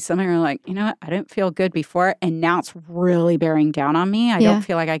 you might be somewhere you're like, what, I didn't feel good before, and now it's really bearing down on me. I don't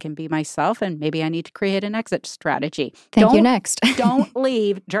feel like I can be myself, and maybe I need to create an exit strategy. Thank you, next. Don't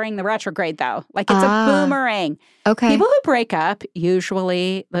leave during the retrograde, though. Like it's a boomerang. Okay. People who break up,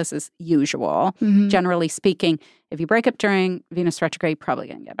 usually, this is usual, generally speaking, if you break up during Venus retrograde, you're probably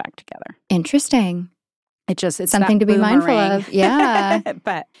going to get back together. Interesting. It's something to be mindful of. Yeah.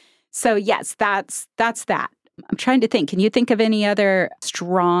 But so yes, that's that. I'm trying to think. Can you think of any other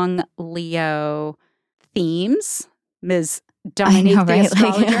strong Leo themes, Ms. Dominique, I know, the right?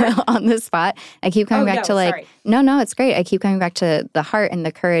 astrologer? On the spot. I keep coming back to sorry. No, it's great. I keep coming back to the heart and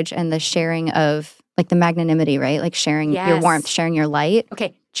the courage and the sharing of the magnanimity, right? Like sharing your warmth, sharing your light.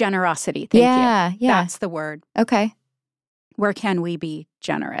 Okay. Generosity. Thank you. Yeah. That's the word. Okay. Where can we be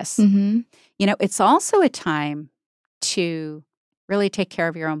generous? Mm-hmm. It's also a time to really take care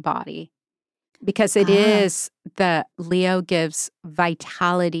of your own body because it is the Leo gives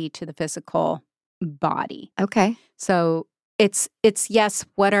vitality to the physical body. Okay. So it's yes,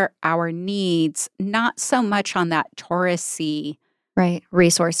 what are our needs? Not so much on that Taurus-y. Right.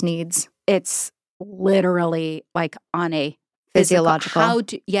 Resource needs. It's literally like on a physiological.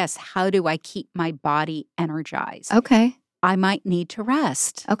 How do I keep my body energized? Okay. I might need to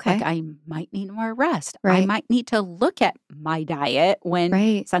rest. Okay. Like I might need more rest. Right. I might need to look at my diet when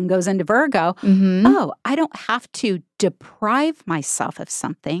right. sun goes into Virgo. Mm-hmm. Oh, I don't have to deprive myself of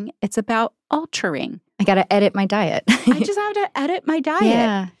something. It's about altering. I got to edit my diet. I just have to edit my diet.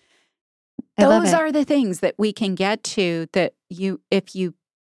 Yeah. Those are the things that we can get to that if you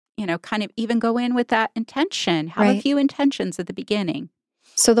kind of even go in with that intention, have a few intentions at the beginning.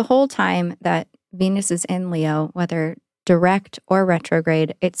 So the whole time that Venus is in Leo, whether direct or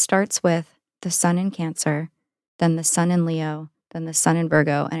retrograde, it starts with the sun in Cancer, then the sun in Leo, then the sun in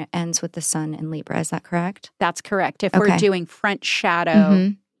Virgo, and it ends with the sun in Libra. Is that correct? That's correct. If we're doing front shadow.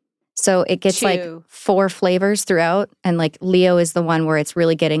 Mm-hmm. So it gets like 4 flavors throughout, and like Leo is the one where it's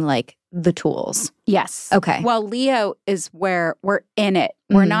really getting like the tools. Yes. Okay. Well, Leo is where we're in it.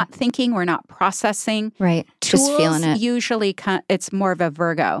 We're not thinking. We're not processing. Right. Tools just feeling it. Usually, it's more of a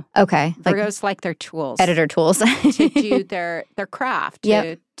Virgo. Okay. Virgos like their tools. Editor tools. to do their craft,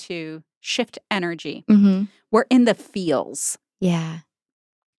 to shift energy. Mm-hmm. We're in the feels. Yeah.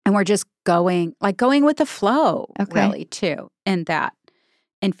 And we're just going with the flow, really, too, in that.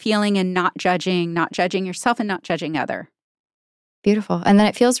 And feeling and not judging yourself and not judging other. Beautiful. And then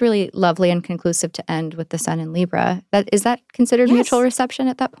it feels really lovely and conclusive to end with the sun in Libra. Is that considered mutual reception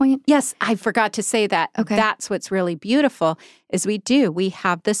at that point? Yes. I forgot to say that. Okay. That's what's really beautiful is we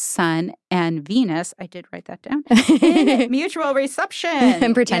have the sun and Venus. I did write that down. In mutual reception.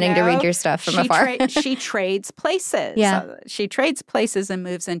 I'm pretending to read your stuff from afar. She trades places. Yeah. She trades places and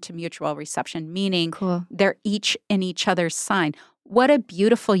moves into mutual reception, meaning they're each in each other's sign. What a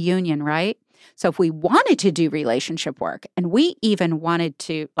beautiful union, right? So if we wanted to do relationship work and we even wanted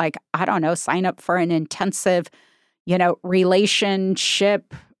to, sign up for an intensive,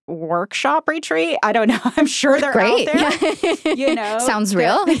 relationship workshop retreat. I don't know. I'm sure they're Great. out there. Sounds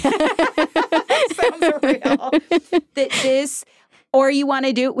real. Sounds real. Or you want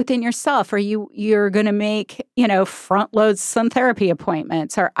to do it within yourself, or you're going to make, front load some therapy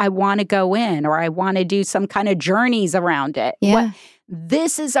appointments, or I want to go in, or I want to do some kind of journeys around it. Yeah.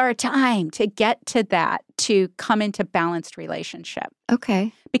 This is our time to get to that, to come into balanced relationship.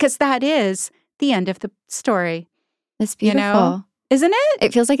 Okay. Because that is the end of the story. That's beautiful. Isn't it?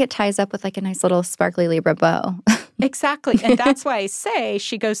 It feels like it ties up with like a nice little sparkly Libra bow. Exactly. And that's why I say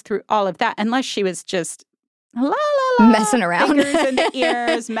she goes through all of that, unless she was just messing around, fingers in the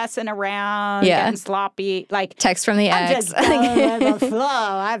ears, messing around, getting sloppy, like text from the ex. Just going with the flow.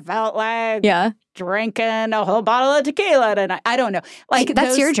 I felt like drinking a whole bottle of tequila tonight. I don't know. Like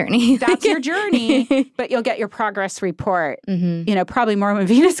that's your journey. That's your journey, but you'll get your progress report. Mm-hmm. Probably more when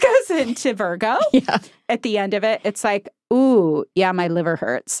Venus goes into Virgo. Yeah. At the end of it, it's like, ooh, yeah, my liver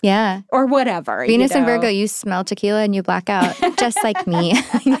hurts. Yeah. Or whatever. Venus and Virgo, you smell tequila and you black out, just like me.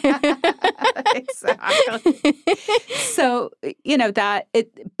 Exactly. So,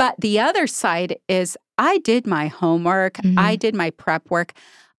 but the other side is I did my homework. Mm-hmm. I did my prep work.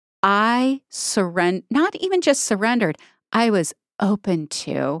 I not even just surrendered. I was open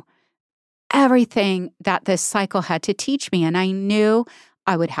to everything that this cycle had to teach me. And I knew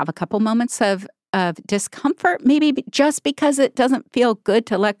I would have a couple moments of discomfort, maybe just because it doesn't feel good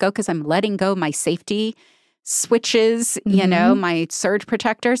to let go because I'm letting go my safety switches, my surge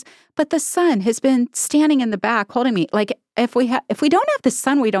protectors. But the sun has been standing in the back holding me. Like if we don't have the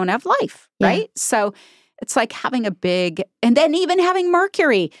sun, we don't have life, right? So it's like having and then even having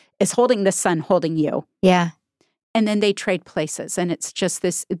Mercury is holding the sun, holding you. Yeah. And then they trade places. And it's just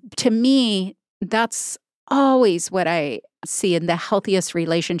this, to me, that's always what I see in the healthiest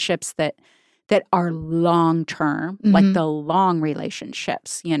relationships that are long-term, like the long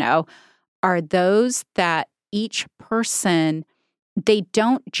relationships, are those that each person, they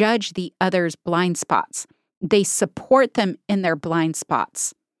don't judge the other's blind spots. They support them in their blind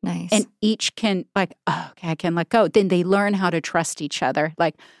spots. Nice. And each can I can let go. Then they learn how to trust each other.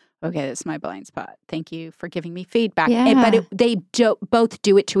 Like, okay, this is my blind spot. Thank you for giving me feedback. Yeah. But they both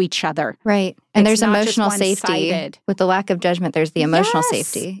do it to each other. Right. And there's emotional safety. With the lack of judgment, there's the emotional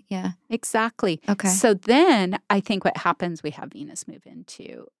safety. Yeah. Exactly. Okay. So then I think what happens, we have Venus move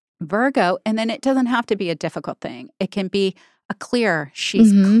into Virgo, and then it doesn't have to be a difficult thing. It can be a clear.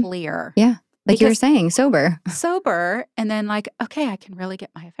 She's clear. Yeah. Like you were saying, sober. And then okay, I can really get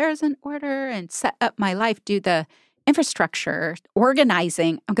my affairs in order and set up my life, do the infrastructure,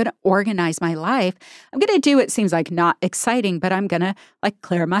 organizing. I'm going to organize my life. I'm going to do what seems like not exciting, but I'm going to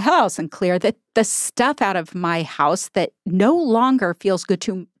clear my house and clear the stuff out of my house that no longer feels good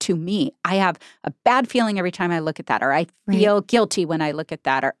to me. I have a bad feeling every time I look at that, or I feel guilty when I look at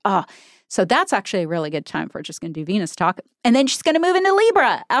that, or So that's actually a really good time for just going to do Venus talk. And then she's going to move into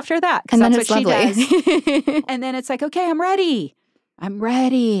Libra after that, because that's what she does. And then it's like, okay, I'm ready. I'm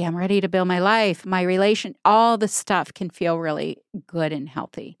ready to build my life, my relation. All the stuff can feel really good and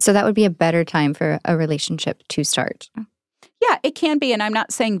healthy. So that would be a better time for a relationship to start. Yeah, it can be. And I'm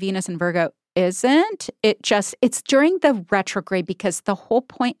not saying Venus and Virgo isn't. It's during the retrograde, because the whole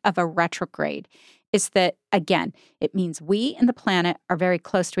point of a retrograde is that, again, it means we and the planet are very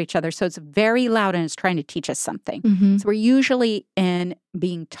close to each other. So it's very loud and it's trying to teach us something. Mm-hmm. So we're usually in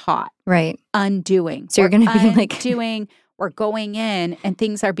being taught. Right. Undoing. So you're going to be like... Undoing, we're going in and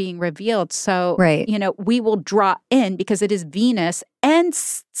things are being revealed. So, right. We will draw in because it is Venus and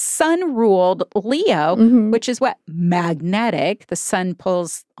sun-ruled Leo, mm-hmm. which is what? Magnetic. The sun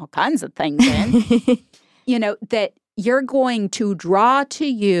pulls all kinds of things in. That you're going to draw to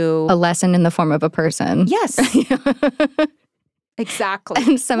you a lesson in the form of a person. Yes. Exactly.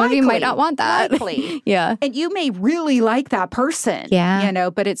 And some of you might not want that. Likely. Yeah. And you may really like that person. Yeah.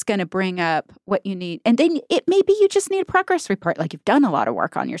 But it's going to bring up what you need. And then maybe you just need a progress report. Like you've done a lot of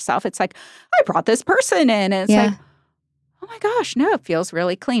work on yourself. It's like, I brought this person in. And it's like, oh my gosh, no, it feels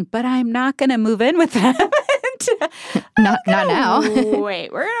really clean. But I'm not going to move in with them. Not now. We're going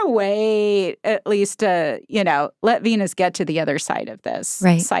to wait at least let Venus get to the other side of this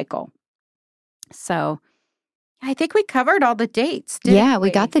cycle. So I think we covered all the dates, didn't we?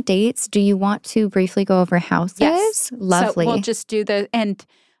 We got the dates. Do you want to briefly go over houses? Yes. Lovely. So we'll just do and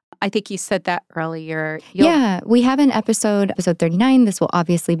I think you said that earlier. We have an episode 39. This will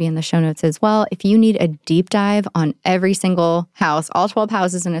obviously be in the show notes as well. If you need a deep dive on every single house, all 12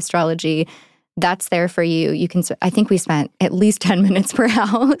 houses in astrology, that's there for you. You can. I think we spent at least 10 minutes per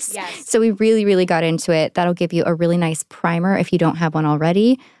house. Yes. So we really, really got into it. That'll give you a really nice primer if you don't have one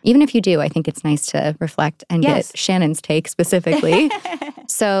already. Even if you do, I think it's nice to reflect and get Shannon's take specifically.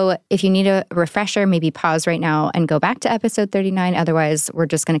 So if you need a refresher, maybe pause right now and go back to episode 39. Otherwise, we're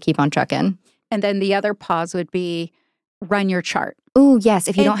just going to keep on trucking. And then the other pause would be run your chart. Oh, yes.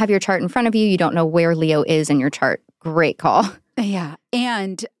 If you don't have your chart in front of you, you don't know where Leo is in your chart. Great call. Yeah.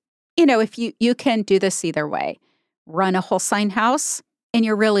 And if you can do this either way, run a whole sign house, and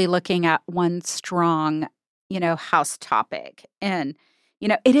you're really looking at one strong, house topic. And,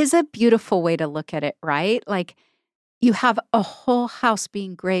 it is a beautiful way to look at it, right? Like you have a whole house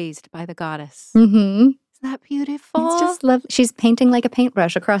being grazed by the goddess. Mm-hmm. Isn't that beautiful? It's just lovely. She's painting like a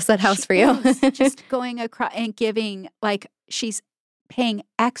paintbrush across that house for you. Just going across and giving, like she's paying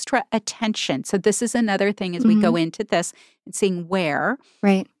extra attention. So this is another thing as we go into this and seeing where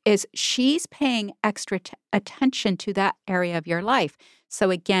is she's paying extra attention to that area of your life.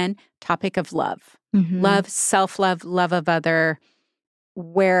 So again, topic of love, love, self-love, love of other.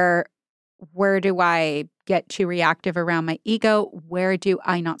 Where do I get too reactive around my ego? Where do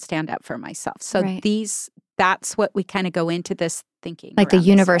I not stand up for myself? So that's what we kind of go into this thinking. Like the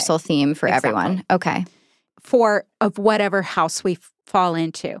universal theme for everyone. Okay. Of whatever house we fall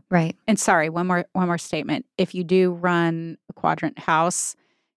into. Right. And sorry, one more statement. If you do run a quadrant house,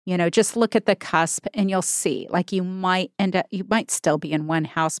 just look at the cusp and you'll see, like you might still be in one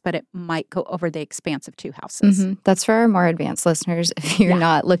house, but it might go over the expanse of two houses. Mm-hmm. That's for our more advanced listeners. If you're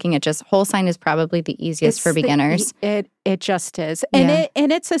not looking at just whole sign is probably the easiest for beginners. It just is. And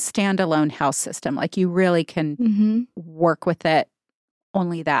it's a standalone house system. Like you really can work with it.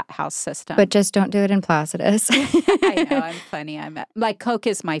 Only that house system. But just don't do it in Placidus. I know, I'm funny. Like Coke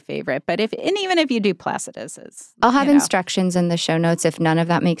is my favorite, but even if you do Placidus, I'll have instructions in the show notes if none of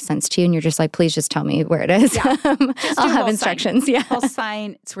that makes sense to you and you're just like, please just tell me where it is. Yeah. I'll have instructions. Sign. Yeah. Whole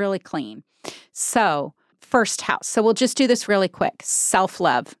sign, it's really clean. So, first house. So we'll just do this really quick.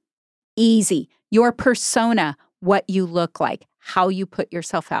 Self-love. Easy. Your persona, what you look like, how you put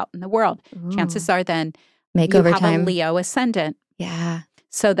yourself out in the world. Ooh. Chances are then Makeover you have time. A Leo ascendant. Yeah.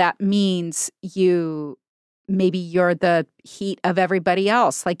 So that means maybe you're the heat of everybody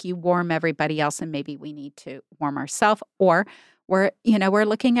else, like you warm everybody else and maybe we need to warm ourselves, or we're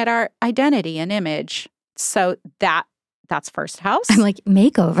looking at our identity and image. So that's first house. I'm like,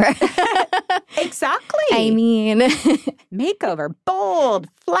 makeover. Exactly. I mean, makeover, bold,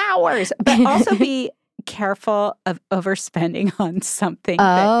 flowers, but also be careful of overspending on something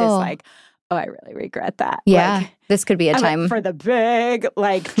that is like, oh, I really regret that. Yeah, like, this could be a time for the big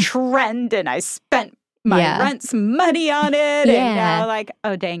trend, and I spent my rent's money on it, and now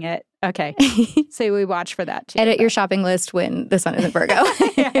oh dang it. Okay, so we watch for that too. Edit your shopping list when the sun is in Virgo.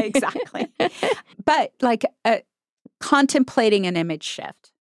 Yeah, exactly. But contemplating an image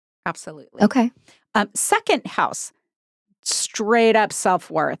shift, absolutely. Okay. Second house, straight up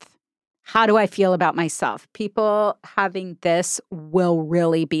self-worth. How do I feel about myself? People having this will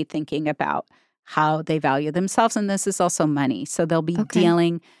really be thinking about how they value themselves. And this is also money. So they'll be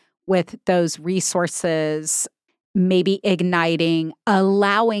dealing with those resources, maybe igniting,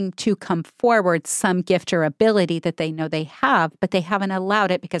 allowing to come forward some gift or ability that they know they have, but they haven't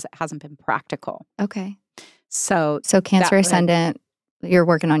allowed it because it hasn't been practical. Okay. So Cancer ascendant, you're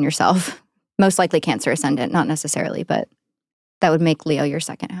working on yourself. Most likely Cancer ascendant, not necessarily, but... That would make Leo your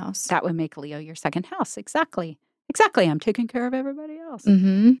second house. That would make Leo your second house. Exactly. Exactly. I'm taking care of everybody else.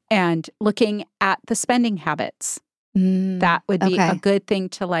 Mm-hmm. And looking at the spending habits. That would be a good thing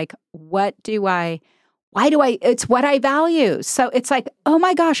to like, it's what I value. So it's like, oh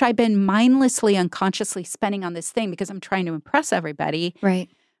my gosh, I've been mindlessly, unconsciously spending on this thing because I'm trying to impress everybody. Right.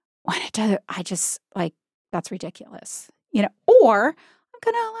 When it does, I just like, that's ridiculous, or I'm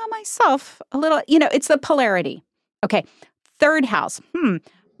going to allow myself a little, it's the polarity. Okay. Third house,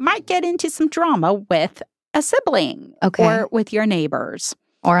 might get into some drama with a sibling or with your neighbors.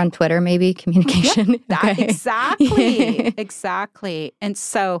 Or on Twitter, maybe, communication. Yep, exactly. And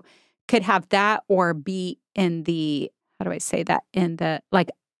so could have that or be in the, how do I say that? In the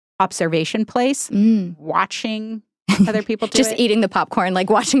like observation place, watching other people do Just it. eating the popcorn, like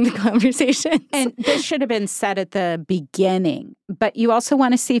watching the conversation. And this should have been said at the beginning. But you also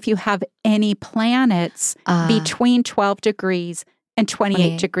want to see if you have any planets between 12 degrees and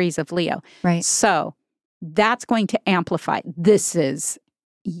 28 degrees of Leo. Right. So that's going to amplify. This is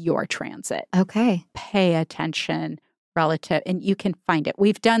your transit. Okay. Pay attention relative, and you can find it.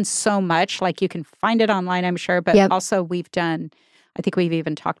 We've done so much, like you can find it online, I'm sure, but also I think we've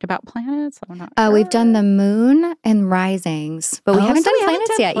even talked about planets. I'm not sure. We've done the moon and risings, but we haven't done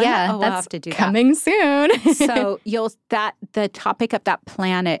planets yet. Yeah, we'll have to do coming soon. So the topic of that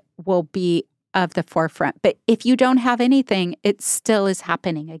planet will be of the forefront. But if you don't have anything, it still is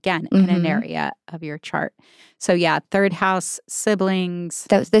happening again in an area of your chart. So third house, siblings.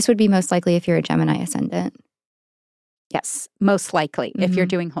 This would be most likely if you're a Gemini ascendant. Yes, most likely if you're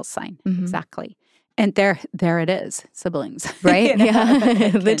doing whole sign. Exactly. And there it is, siblings. Right?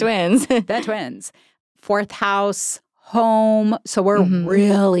 The twins. The twins. Fourth house, home. So we're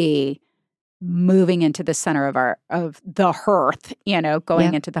really moving into the center of the hearth,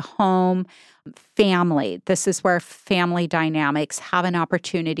 going into the home. Family. This is where family dynamics have an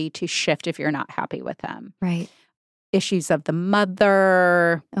opportunity to shift if you're not happy with them. Right. Issues of the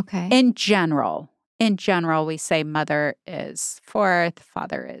mother. Okay. In general, we say mother is fourth,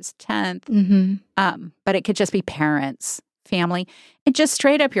 father is 10th. But it could just be parents, family, and just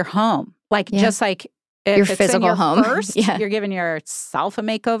straight up your home. Just like if your it's physical in your home. First, you're giving yourself a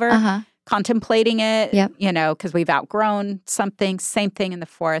makeover. Contemplating it, because we've outgrown something. Same thing in the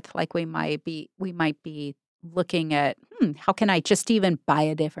fourth. Like we might be looking at, how can I just even buy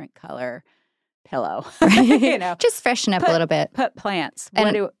a different color pillow? Right. Just freshen up a little bit. Put plants.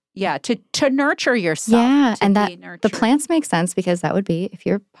 To nurture yourself. Yeah, and the plants make sense because that would be if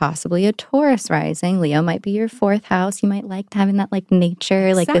you're possibly a Taurus rising. Leo might be your fourth house. You might like having that like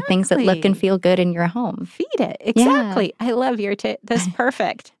nature, like the things that look and feel good in your home. Feed it. Exactly. Yeah. I love your that's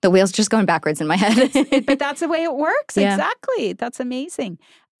perfect. The wheel's just going backwards in my head. But that's the way it works. Yeah. Exactly. That's amazing.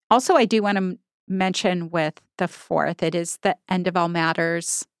 Also, I do want to mention with the fourth, it is the end of all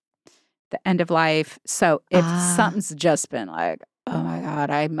matters, the end of life. So if something's just been like, oh my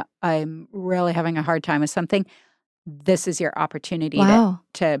God, I'm really having a hard time with something, this is your opportunity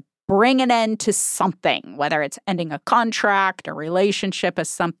to bring an end to something, whether it's ending a contract, a relationship, or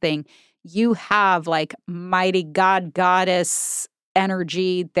something. You have like mighty goddess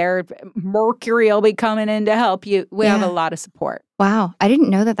energy. Mercury will be coming in to help you. We have a lot of support. Wow. I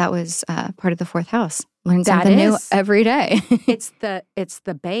didn't know that was part of the fourth house. Learn something new every day. It's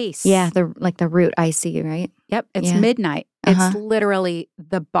the base. Yeah, the root IC, right? Yep. It's midnight. It's literally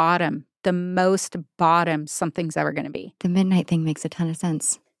the bottom, the most bottom something's ever going to be. The midnight thing makes a ton of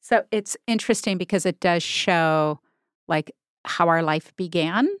sense. So it's interesting because it does show like how our life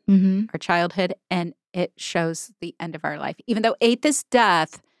began, our childhood, and it shows the end of our life. Even though 8th is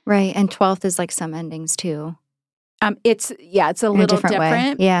death. Right. And 12th is like some endings too. It's a little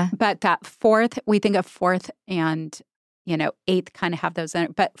different. Yeah. But that 4th, we think of 4th and 8th kind of have those,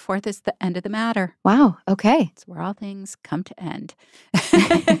 but 4th is the end of the matter. Wow. Okay. It's where all things come to end.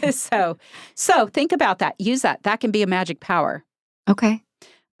 So think about that. Use that. That can be a magic power. Okay.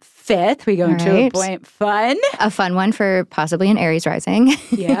 5th, we go into a point fun. A fun one for possibly an Aries rising.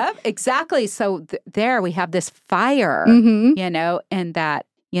 Yeah, exactly. So there we have this fire, and that,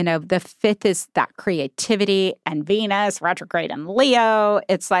 the 5th is that creativity and Venus retrograde in Leo.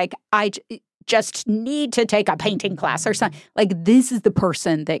 It's like, I just need to take a painting class or something. Like this is the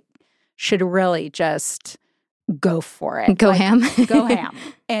person that should really just go for it. Go ham. Go ham.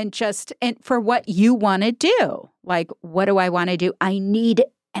 And for what you want to do. Like, what do I want to do? I need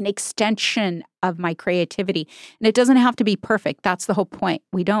an extension of my creativity. And it doesn't have to be perfect. That's the whole point.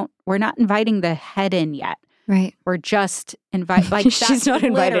 We're not inviting the head in yet. Right. We're just invited. She's not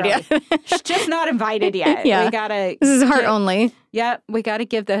invited yet. She's just not invited yet. Yeah. This is heart only. Yeah. We got to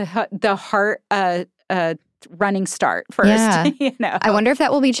give the heart a running start first. Yeah. You know, I wonder if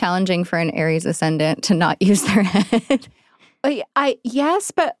that will be challenging for an Aries ascendant to not use their head.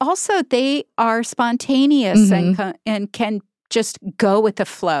 Yes, but also they are spontaneous and can just go with the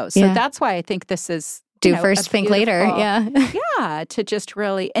flow. So that's why I think this is do first, think later. Yeah. Yeah, to just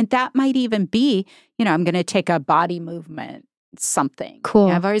really, and that might even be, I'm going to take a body movement, something. Cool.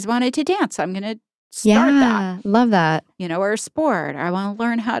 I've always wanted to dance. So I'm going to start that. Love that. Or a sport. I want to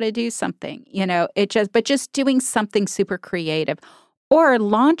learn how to do something, but just doing something super creative or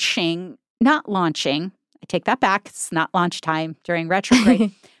not launching. I take that back. It's not launch time during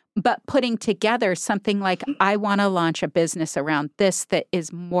retrograde. But putting together something like, I want to launch a business around this that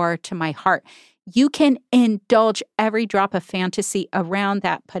is more to my heart. You can indulge every drop of fantasy around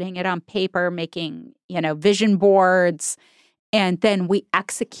that, putting it on paper, making, vision boards, and then we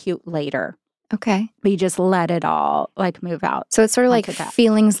execute later. Okay. We just let it all move out. So it's sort of like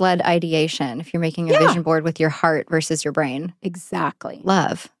feelings-led ideation if you're making a vision board with your heart versus your brain. Exactly.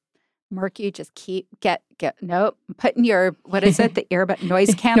 Love. Murky, just putting your, what is it, the earbud,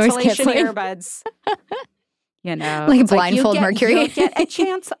 noise cancellation earbuds. Like blindfold Mercury. You'll get a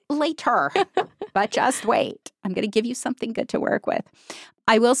chance later, but just wait. I'm going to give you something good to work with.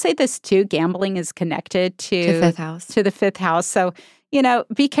 I will say this too, gambling is connected to fifth house. To the fifth house. So,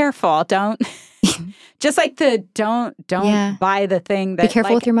 be careful. Don't, just like don't buy the thing that. Be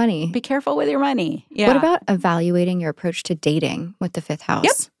careful with your money. Be careful with your money. Yeah. What about evaluating your approach to dating with the fifth house?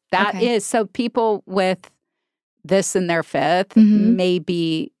 Yep. That is, so people with this in their fifth may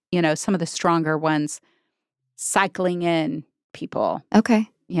be, some of the stronger ones cycling in people. Okay.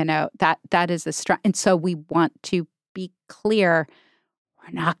 That is a strong, and so we want to be clear.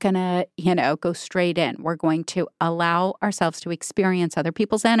 We're not going to, go straight in. We're going to allow ourselves to experience other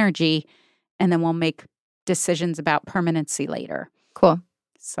people's energy, and then we'll make decisions about permanency later. Cool.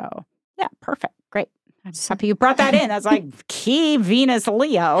 So, yeah, perfect. Great. I'm just happy you brought that in. That's like key Venus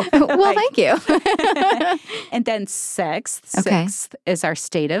Leo. Well, thank you. And then sixth is our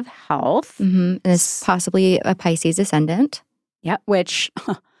state of health. Is possibly a Pisces ascendant. Yeah, which,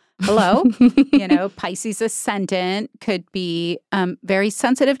 hello, Pisces ascendant could be very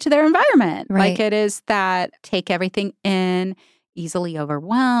sensitive to their environment. Right. Like it is that take everything in, easily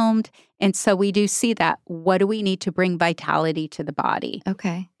overwhelmed. And so we do see that. What do we need to bring vitality to the body?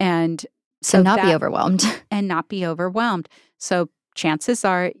 Okay. And so not be overwhelmed. And not be overwhelmed. So chances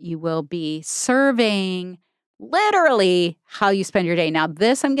are you will be serving literally how you spend your day. Now,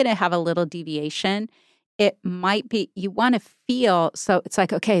 this, I'm going to have a little deviation. It might be, you want to feel, so it's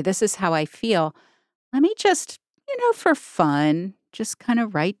like, okay, this is how I feel. Let me just, for fun, just kind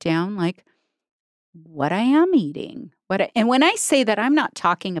of write down what I am eating. And when I say that, I'm not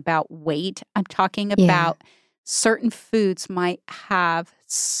talking about weight. I'm talking about certain foods might have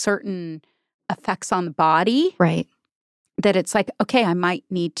certain effects on the body. Right. That it's like, okay, I might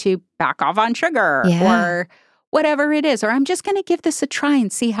need to back off on sugar or whatever it is. Or I'm just going to give this a try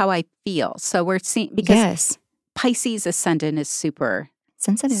and see how I feel. So we're seeing, because Pisces ascendant is super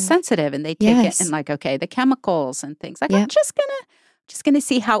sensitive and they take it and okay, the chemicals and things. I'm just gonna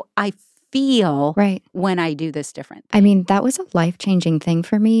see how I feel when I do this different thing. I mean, that was a life-changing thing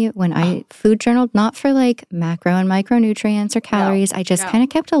for me when I food journaled, not for macro and micronutrients or calories. I just kind of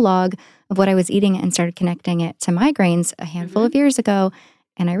kept a log of what I was eating and started connecting it to migraines a handful of years ago.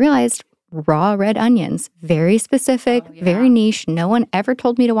 And I realized raw red onions, very specific, very niche. No one ever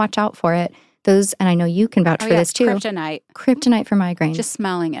told me to watch out for it. Those, and I know you can vouch for this too. Kryptonite. Kryptonite for migraines. Just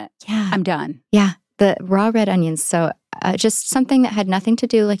smelling it. Yeah. I'm done. Yeah. The raw red onions. So just something that had nothing to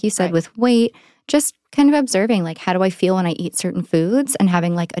do, like you said, with weight, just kind of observing, how do I feel when I eat certain foods and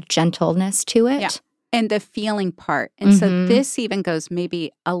having a gentleness to it. Yeah. And the feeling part. And so this even goes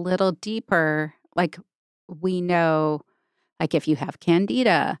maybe a little deeper. We know, if you have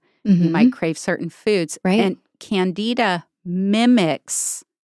candida, you might crave certain foods. Right. And candida mimics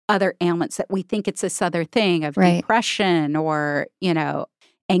other ailments that we think it's this other thing of depression or,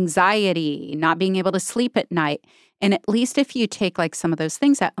 anxiety, not being able to sleep at night. And at least if you take some of those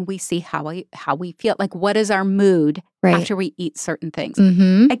things out and we see how we feel, what is our mood after we eat certain things.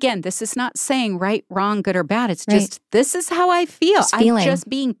 Again, this is not saying right, wrong, good or bad. It's just, this is how I feel. I'm just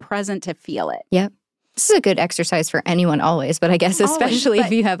being present to feel it. Yep. This is a good exercise for anyone always, but I guess especially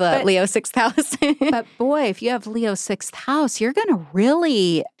if you have a Leo 6th house. But boy, if you have Leo 6th house, you're going to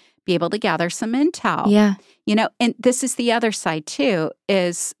really be able to gather some intel. Yeah. And this is the other side too,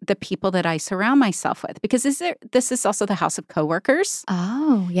 is the people that I surround myself with. Because this is also the house of coworkers.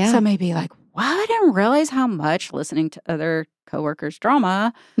 Oh, yeah. So maybe wow, I didn't realize how much listening to other coworkers'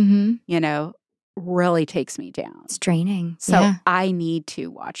 drama, really takes me down. It's draining. So I need to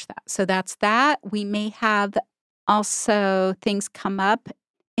watch that. So that's that. We may have also things come up,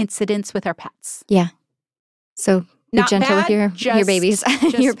 incidents with our pets. Yeah. So be Not gentle bad, with your babies,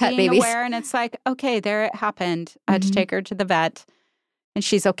 your pet being babies. aware, and it's like, okay, there it happened. I had to take her to the vet, and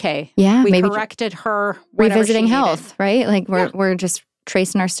she's okay. Yeah, we maybe corrected her. Revisiting health, right? Like we're just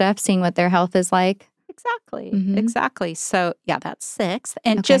tracing our steps, seeing what their health is like. Exactly. So that's 6,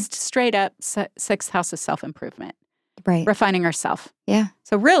 and just straight up 6th house is self-improvement, right? Refining ourselves. Yeah.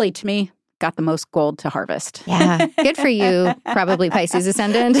 So really, to me, got the most gold to harvest. Yeah. Good for you. Probably Pisces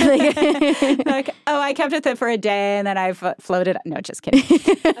ascendant. Like, I kept with it for a day and then I've floated. No, just kidding.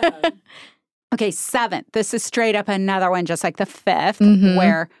 Okay, 7th. This is straight up another one, just like the 5th,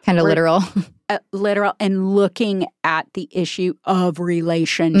 where kind of literal. Literal and looking at the issue of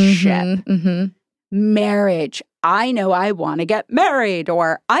relationship. Marriage. I know I want to get married,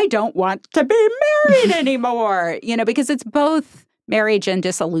 or I don't want to be married anymore, because it's both marriage and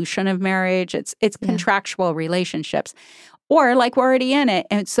dissolution of marriage. It's contractual relationships, or like we're already in it.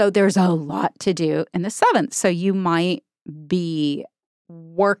 And so there's a lot to do in the 7th. So you might be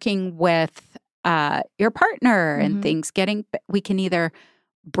working with your partner and things we can either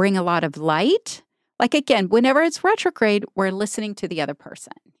bring a lot of light. Like, again, whenever it's retrograde, we're listening to the other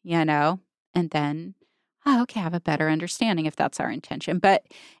person, and then, okay, I have a better understanding if that's our intention.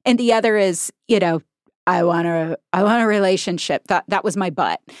 And the other is, I want a relationship. That was my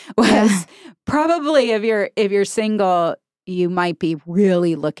butt. Probably if you're single, you might be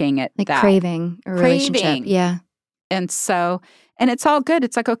really looking at like that. Craving a relationship. Yeah. And so, and it's all good.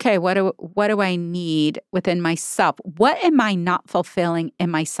 It's like, okay, what do I need within myself? What am I not fulfilling in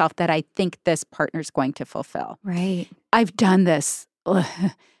myself that I think this partner's going to fulfill? Right. I've done this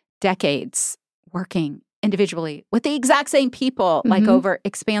decades working individually with the exact same people, like over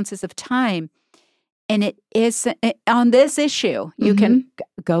expanses of time. And it is on this issue, you can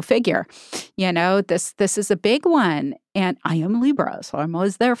go figure, this is a big one. And I am Libra, so I'm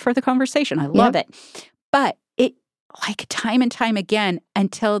always there for the conversation. I love it. But it, like time and time again,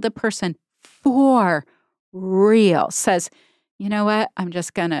 until the person for real says, you know what, I'm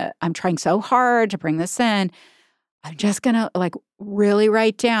trying so hard to bring this in. I'm just going to like really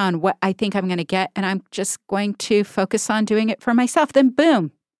write down what I think I'm going to get. And I'm just going to focus on doing it for myself. Then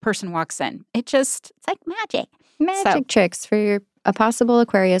boom. Person walks in. It's like magic. Magic tricks for a possible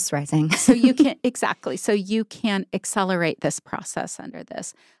Aquarius rising. So you can, exactly. So you can accelerate this process under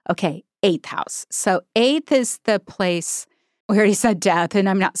this. Okay, 8th house. So 8th is the place, we already said death, and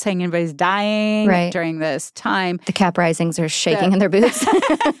I'm not saying anybody's dying during this time. The Cap risings are shaking in their boots.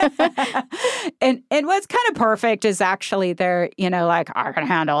 And what's kind of perfect is actually they're, like, I can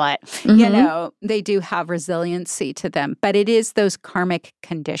handle it. They do have resiliency to them, but it is those karmic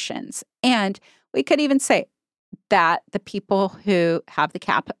conditions. And we could even say that the people who have the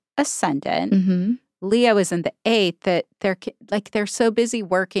Cap ascendant, Leo is in the 8th, that they're so busy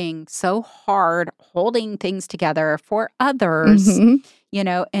working so hard, holding things together for others, and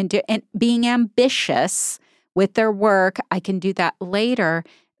being ambitious with their work. I can do that later.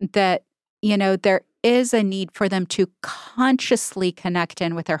 That, there is a need for them to consciously connect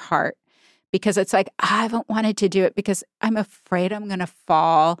in with their heart, because it's like, I haven't wanted to do it because I'm afraid I'm going to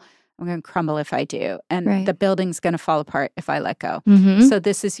fall. I'm going to crumble if I do. And the building's going to fall apart if I let go. So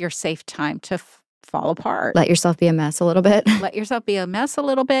this is your safe time to fall apart. Let yourself be a mess a little bit. Let yourself be a mess a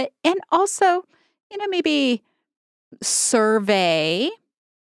little bit. And also, maybe survey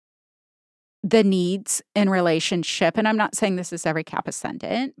the needs in relationship. And I'm not saying this is every Cap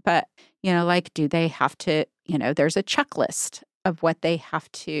ascendant, but, like, do they have to, there's a checklist of what they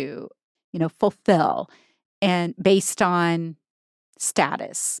have to, fulfill, and based on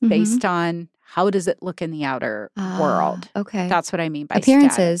status, based on how does it look in the outer world. Okay. That's what I mean by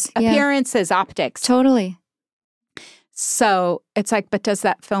appearances. Status. Appearances, optics. Totally. So it's like, but does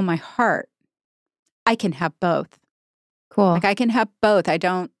that fill my heart? I can have both. Cool. Like, I can have both. I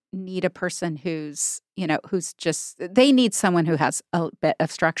don't need a person who's just, they need someone who has a bit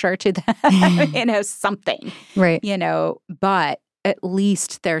of structure to them, something. Right. But at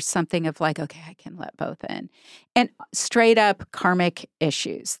least there's something of like, okay, I can let both in. And straight up karmic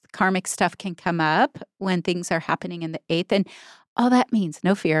issues. Karmic stuff can come up when things are happening in the 8th. And all that means,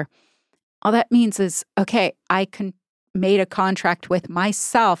 no fear. All that means is, okay, I made a contract with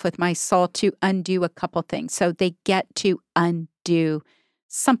myself, with my soul, to undo a couple things. So they get to undo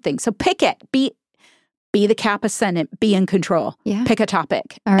something. So pick it. Be the Cap ascendant. Be in control. Yeah. Pick a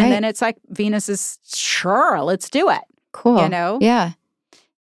topic. All right. And then it's like Venus is, sure, let's do it. Cool. Yeah.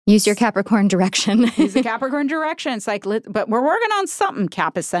 Use your Capricorn direction. Use the Capricorn direction. It's like, but we're working on something,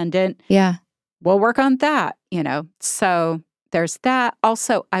 Cap ascendant. Yeah. we'll work on that, So there's that.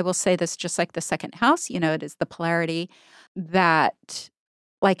 Also, I will say this, just like the second house, it is the polarity that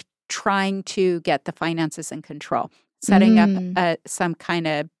like trying to get the finances in control, setting up some kind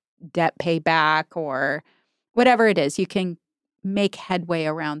of debt payback or whatever it is. You can make headway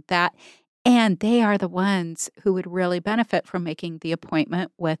around that. And they are the ones who would really benefit from making the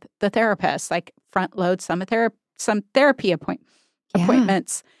appointment with the therapist, like front load some therapy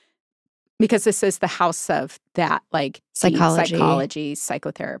appointments, because this is the house of that, like psychology,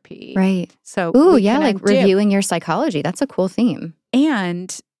 psychotherapy. Right. So, like reviewing your psychology. That's a cool theme.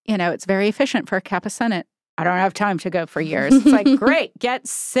 And, it's very efficient for a Kappa Senate. I don't have time to go for years. It's like, great, get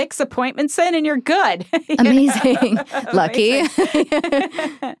 6 appointments in and you're good. Amazing. Lucky.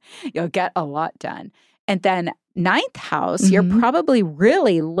 You'll get a lot done. And then 9th house, you're probably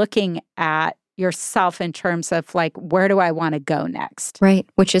really looking at yourself in terms of like, where do I want to go next? Right.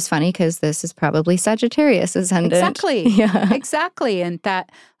 Which is funny because this is probably Sagittarius ascendant. Exactly. Yeah. Exactly. And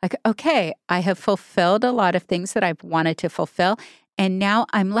that like, okay, I have fulfilled a lot of things that I've wanted to fulfill. And now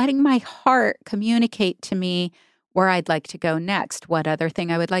I'm letting my heart communicate to me where I'd like to go next, what other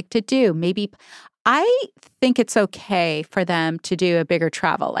thing I would like to do. Maybe I think it's okay for them to do a bigger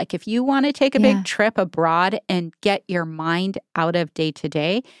travel. Like if you want to take a big trip abroad and get your mind out of day to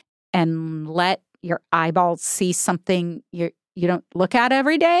day and let your eyeballs see something you don't look at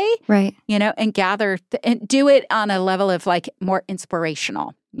every day, right? And gather and do it on a level of like more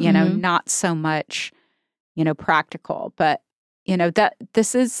inspirational, not so much, practical, but that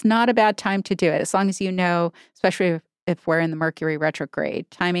this is not a bad time to do it. As long as especially if we're in the Mercury retrograde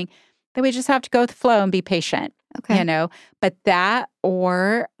timing, that we just have to go with the flow and be patient, But that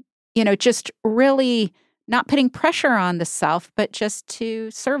or, just really not putting pressure on the self, but just to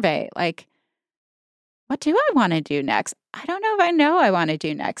survey, like, what do I want to do next? I don't know if I know I want to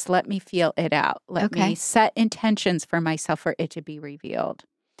do next. Let me feel it out. Let me set intentions for myself for it to be revealed.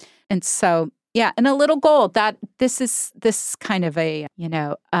 And so, yeah, and a little goal that this is kind of a,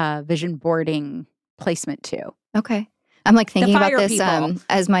 vision boarding placement too. Okay. I'm like thinking about this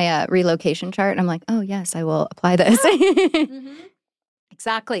as my relocation chart. And I'm like, oh, yes, I will apply this.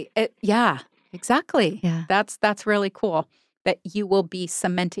 Exactly. Exactly. Yeah. That's really cool that you will be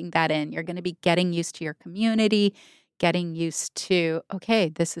cementing that in. You're going to be getting used to your community, getting used to, okay,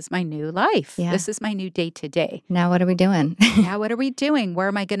 this is my new life. Yeah. This is my new day to day. Now what are we doing? Now what are we doing? Where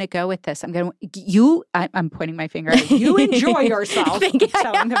am I going to go with this? I'm pointing my finger at you. Enjoy yourself. I'm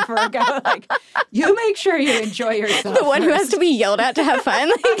telling the Virgo, like, you make sure you enjoy yourself. The one who has to be yelled at to have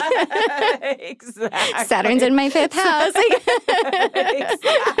fun. Exactly. Saturn's in my 5th house.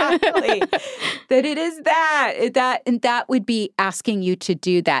 Exactly. That it is and that would be asking you to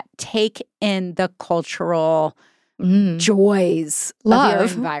do that. Take in the cultural joys of your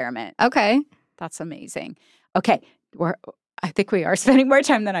environment. Okay. That's amazing. Okay. I think we are spending more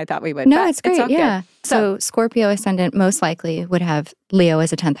time than I thought we would. No, it's great. Yeah. Good. So Scorpio ascendant most likely would have Leo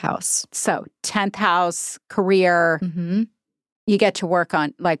as a 10th house. So 10th house, career, you get to work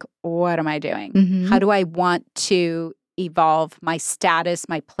on like, what am I doing? How do I want to evolve my status,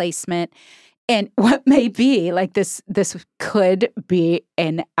 my placement? And what may be like this could be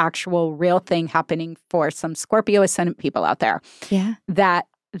an actual real thing happening for some Scorpio ascendant people out there. Yeah. That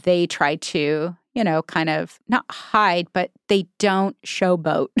they try to, kind of not hide, but they don't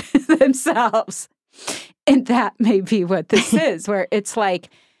showboat themselves. And that may be what this is, where it's like,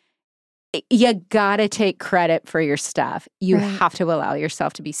 you gotta take credit for your stuff. You have to allow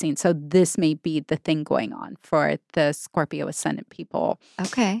yourself to be seen. So this may be the thing going on for the Scorpio ascendant people.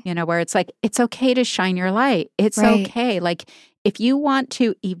 Okay. Where it's like, it's okay to shine your light. It's okay. Like, if you want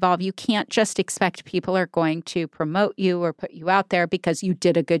to evolve, you can't just expect people are going to promote you or put you out there because you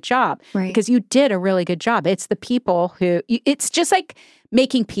did a good job. Right. Because you did a really good job. It's the people who, it's just like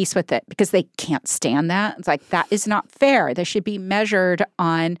making peace with it because they can't stand that. It's like, that is not fair. They should be measured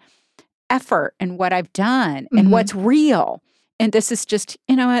on effort and what I've done and what's real. And this is just,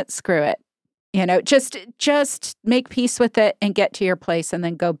 what, screw it. Just make peace with it and get to your place and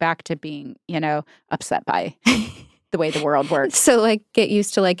then go back to being, upset by the way the world works. So like get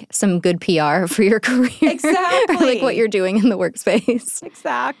used to like some good PR for your career. Exactly. Or like what you're doing in the workspace.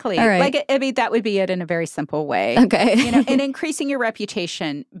 Exactly. All right. Like, that would be it in a very simple way. Okay. And increasing your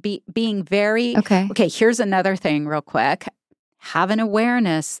reputation, being very, okay, here's another thing real quick. Have an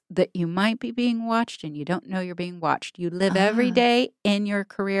awareness that you might be being watched and you don't know you're being watched. You live every day in your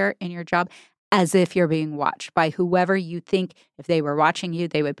career, in your job, as if you're being watched by whoever you think if they were watching you,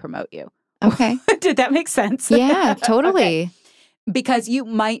 they would promote you. Okay. Did that make sense? Yeah, totally. Okay. Because you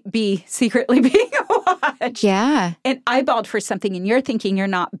might be secretly being gosh. Yeah. And eyeballed for something, and you're thinking you're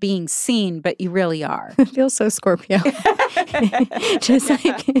not being seen, but you really are. It feels so Scorpio. Just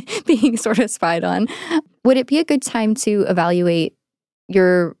like being sort of spied on. Would it be a good time to evaluate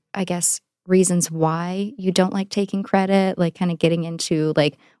your, I guess, reasons why you don't like taking credit? Like kind of getting into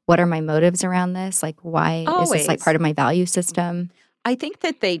like, what are my motives around this? Like, why is this like part of my value system? I think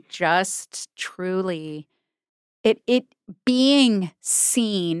that they just truly, it being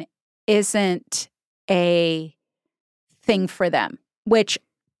seen isn't a thing for them, which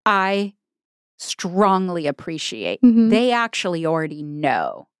I strongly appreciate. They actually already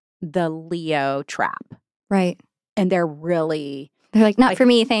know the Leo trap. Right. And they're like, not for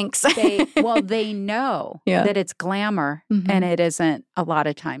me, thanks. They know that it's glamour and it isn't a lot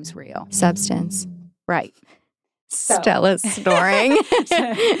of times real. Substance. Right. Stella's snoring.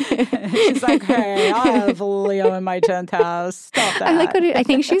 She's like, hey, I have Leo in my 10th house. Stop that. I like what I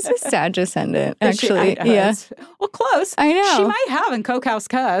think she's a Sag ascendant, actually. Yeah. Well, close. I know. She might have in Coke House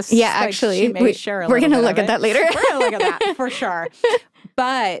Cuss. Yeah, actually. We're going to look at that later. We're going to look at that for sure.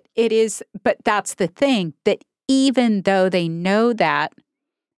 But that's the thing, that even though they know that,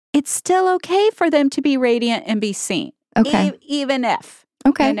 it's still okay for them to be radiant and be seen. Okay. Even if.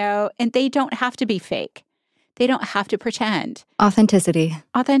 Okay. You know, and they don't have to be fake. They don't have to pretend. Authenticity.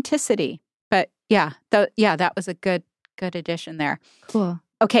 But that was a good addition there. Cool.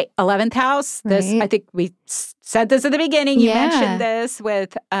 Okay, 11th house. This, I think we said this at the beginning. You mentioned this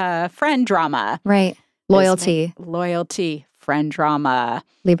with friend drama. Right. Loyalty, friend drama.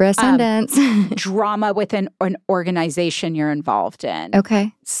 Libra ascendants. Drama within an organization you're involved in.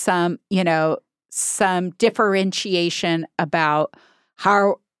 Okay. Some differentiation about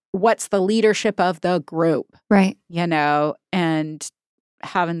what's the leadership of the group. Right. You know, and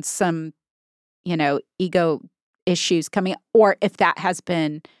having some, ego issues coming up. Or if that has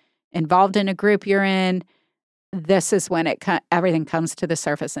been involved in a group you're in, this is when everything comes to the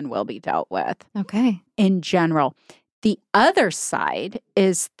surface and will be dealt with. Okay. In general. The other side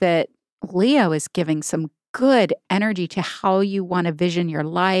is that Leo is giving some good energy to how you want to vision your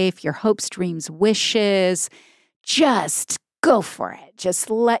life, your hopes, dreams, wishes. Just go for it. Just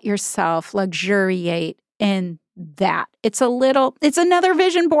let yourself luxuriate in that. It's another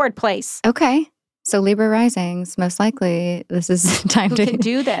vision board place. Okay. So Libra risings, most likely this is time to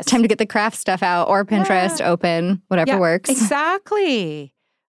do this. Time to get the craft stuff out, or Pinterest open, whatever works. Exactly.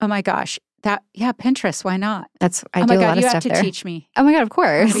 Oh my gosh. Pinterest, why not? I do a lot of stuff there. You have to teach me. Oh my God, of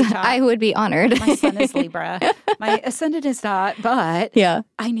course. I would be honored. My son is Libra. My ascendant is not, but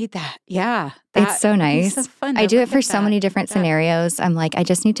I need that. Yeah. It's so nice. So fun. I do it for so many different scenarios. I'm like, I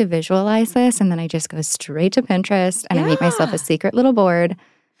just need to visualize this, and then I just go straight to Pinterest and I make myself a secret little board.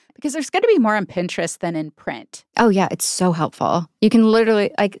 Because there's going to be more on Pinterest than in print. Oh yeah, it's so helpful. You can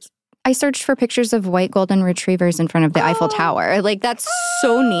literally, I searced for pictures of white golden retrievers in front of the Eiffel Tower. Like, that's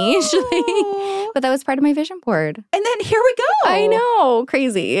so niche. But that was part of my vision board. And then here we go. I know.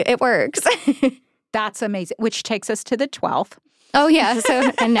 Crazy. It works. That's amazing. Which takes us to the 12th. Oh, yeah.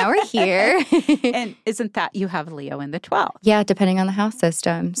 So, and now we're here. And isn't that you have Leo in the 12th? Yeah, depending on the house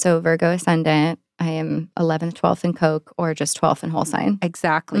system. So Virgo ascendant, I am 11th, 12th in Coke, or just 12th in whole sign.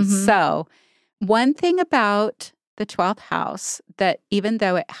 Exactly. So one thing about the 12th house, that even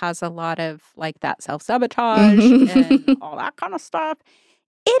though it has a lot of like that self-sabotage and all that kind of stuff,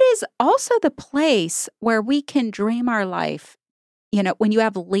 it is also the place where we can dream our life. You know, when you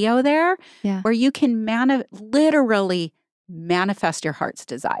have Leo there, where you can literally manifest your heart's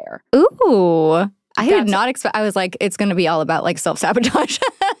desire. Ooh. I did not expect, I was like, it's going to be all about like self-sabotage.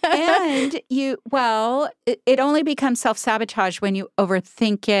 And it only becomes self-sabotage when you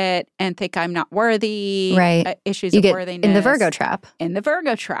overthink it and think I'm not worthy. Right. Issues of worthiness. In the Virgo trap.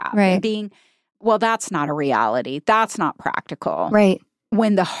 Right. And that's not a reality. That's not practical. Right.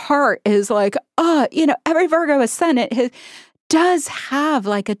 When the heart is like, every Virgo ascendant does have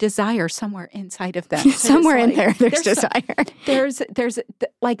like a desire somewhere inside of them. Somewhere in there, there's desire. There's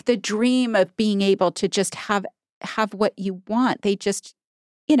like the dream of being able to just have what you want. They just,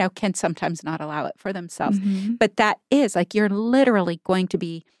 can sometimes not allow it for themselves. But that is like, you're literally going to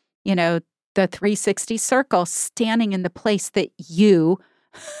be, the 360 circle standing in the place that you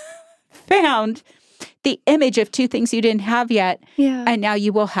found the image of two things you didn't have yet. Yeah. And now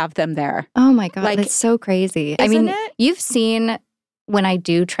you will have them there. Oh my God. That's so crazy. You've seen when I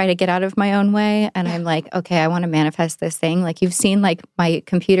do try to get out of my own way and I'm like, okay, I want to manifest this thing. Like you've seen like my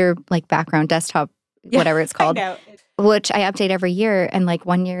computer, like background desktop, whatever it's called, which I update every year. And like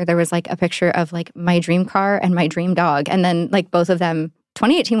one year there was like a picture of like my dream car and my dream dog. And then like both of them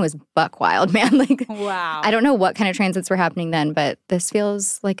 2018 was buck wild, man. Like, wow. I don't know what kind of transits were happening then, but this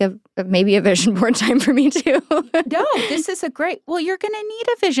feels like maybe a vision board time for me too. No, this is well, you're going to need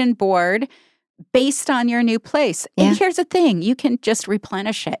a vision board based on your new place. Yeah. And here's the thing, you can just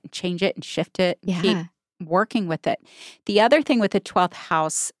replenish it and change it and shift it and keep working with it. The other thing with the 12th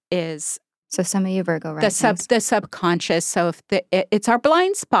house is so some of you Virgo risings. The subconscious. So if it's our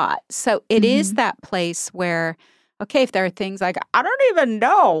blind spot. So it is that place where, okay, if there are things like, I don't even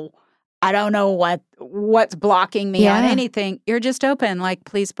know. I don't know what's blocking me on anything. You're just open, like,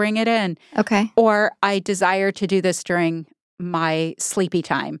 please bring it in. Okay. Or I desire to do this during my sleepy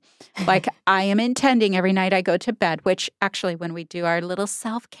time. Like, I am intending every night I go to bed, which actually when we do our little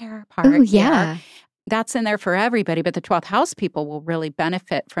self-care part, that's in there for everybody. But the 12th house people will really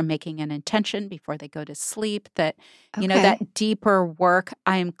benefit from making an intention before they go to sleep that, you know, that deeper work.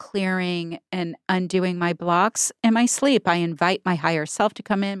 I am clearing and undoing my blocks in my sleep. I invite my higher self to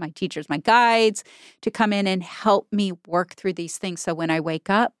come in, my teachers, my guides to come in and help me work through these things. So when I wake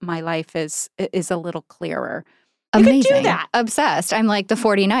up, my life is a little clearer. Amazing. You can do that. Obsessed. I'm like the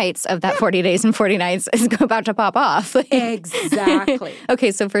 40 nights of that 40 days and 40 nights is about to pop off. Exactly.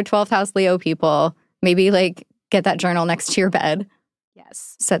 Okay, so for 12th house Leo people, maybe like get that journal next to your bed.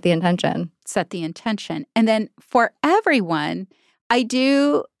 Yes. Set the intention. Set the intention. And then for everyone, I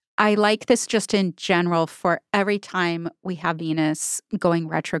like this just in general for every time we have Venus going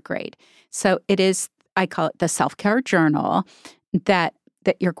retrograde. So it is, I call it the self-care journal that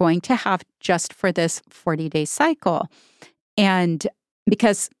you're going to have just for this 40-day cycle. And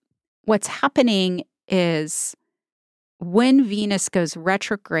because what's happening is when Venus goes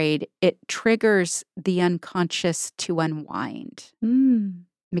retrograde, it triggers the unconscious to unwind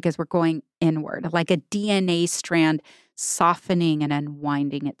because we're going inward, like a DNA strand softening and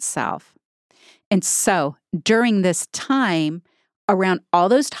unwinding itself. And so during this time, around all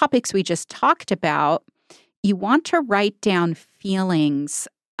those topics we just talked about, you want to write down feelings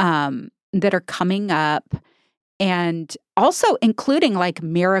that are coming up, and also including like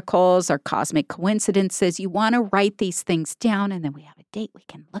miracles or cosmic coincidences. You want to write these things down, and then we have a date. We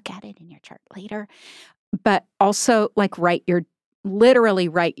can look at it in your chart later. But also like literally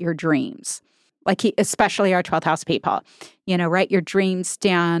write your dreams. Like especially our 12th house people, you know, write your dreams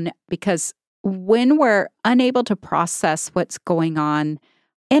down, because when we're unable to process what's going on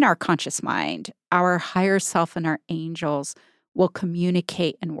in our conscious mind, our higher self and our angels will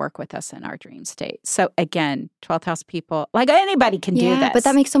communicate and work with us in our dream state. So again, 12th house people, like anybody can do this. But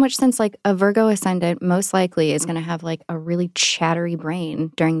that makes so much sense. Like a Virgo ascendant most likely is going to have like a really chattery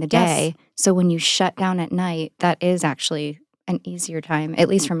brain during the day. Yes. So when you shut down at night, that is actually an easier time, at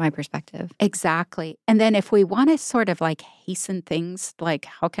least from my perspective. Exactly. And then if we want to sort of like hasten things, like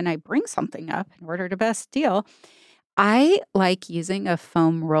how can I bring something up in order to best deal? I like using a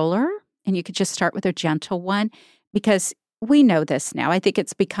foam roller, and you could just start with a gentle one, because we know this now. I think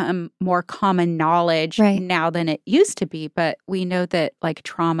it's become more common knowledge now than it used to be, but we know that like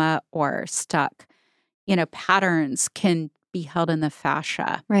trauma or stuck, you know, patterns can be held in the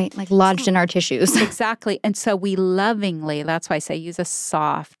fascia. Right, like lodged in our tissues. Exactly. And so we lovingly, that's why I say use a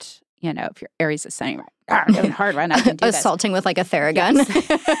soft, you know, if your Aries is saying, doing hard right now, I can do assaulting with like a Theragun.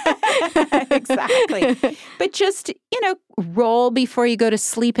 Yes. Exactly. But just, you know, roll before you go to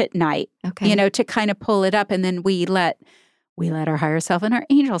sleep at night, you know, to kind of pull it up. And then we let our higher self and our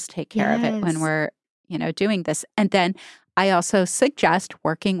angels take care of it when we're, you know, doing this. And then I also suggest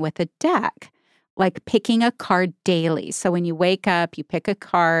working with a deck, like picking a card daily. So when you wake up, you pick a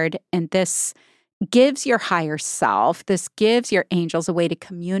card, and this gives your higher self, this gives your angels a way to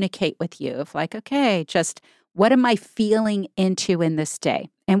communicate with you of like, okay, just what am I feeling into in this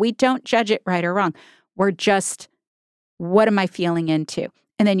day? And we don't judge it right or wrong. We're just, what am I feeling into?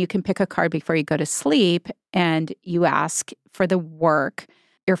 And then you can pick a card before you go to sleep, and you ask for the work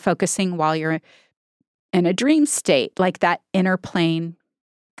you're focusing while you're in a dream state, like that inner plane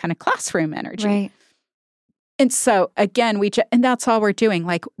kind of classroom energy. Right. And so again, and that's all we're doing.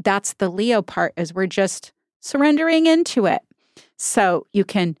 Like that's the Leo part, is we're just surrendering into it. So you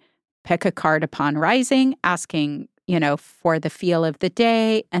can pick a card upon rising, asking, you know, for the feel of the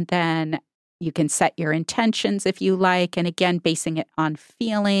day. And then you can set your intentions if you like. And again, basing it on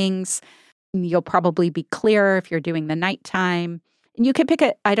feelings. You'll probably be clearer if you're doing the nighttime. And you can pick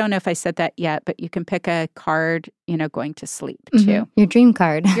I don't know if I said that yet, but you can pick a card, you know, going to sleep too. Your dream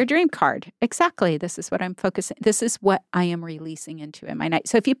card. Your dream card. Exactly. This is what I'm focusing. This is what I am releasing into in my night.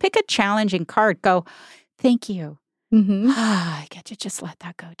 So if you pick a challenging card, go, thank you. I get to just let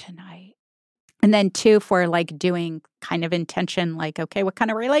that go tonight. And then two, for like doing kind of intention, like, okay, what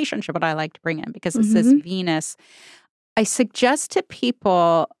kind of relationship would I like to bring in? Because this is Venus. I suggest to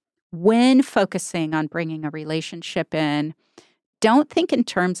people when focusing on bringing a relationship in, don't think in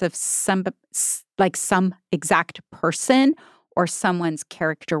terms of some exact person or someone's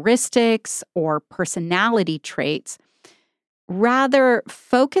characteristics or personality traits. Rather,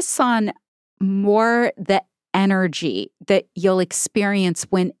 focus on more the energy that you'll experience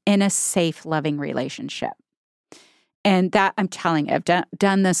when in a safe, loving relationship. And that, I'm telling you, I've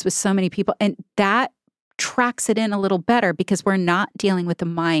done this with so many people, and that tracks it in a little better because we're not dealing with the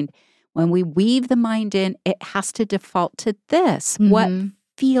mind. When we weave the mind in, it has to default to this, what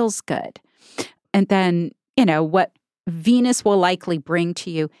feels good. And then, what Venus will likely bring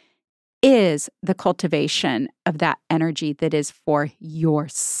to you is the cultivation of that energy that is for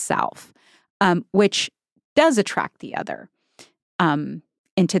yourself, which does attract the other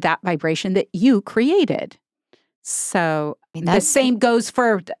into that vibration that you created. So the same goes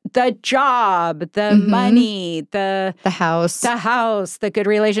for the job, the money, the house, the good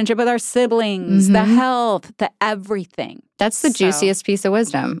relationship with our siblings, the health, the everything. That's the juiciest piece of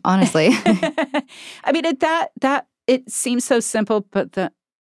wisdom, honestly. I mean, it seems so simple, but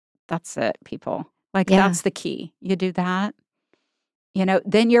that's it, people. That's the key. You do that,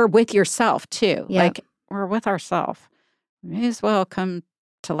 then you're with yourself too. Yep. Like we're with ourselves. We may as well come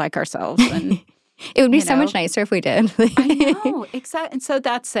to like ourselves and. It would be so much nicer if we did. I know, exactly. And so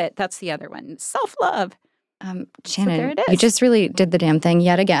that's it. That's the other one. Self-love. Shannon, so there it is. You just really did the damn thing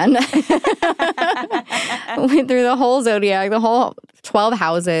yet again. Went through the whole zodiac, the whole 12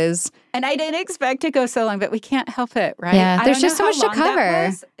 houses. And I didn't expect to go so long, but we can't help it, right? Yeah, there's just so much to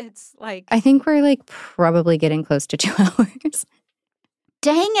cover. It's like... I think we're probably getting close to 2 hours.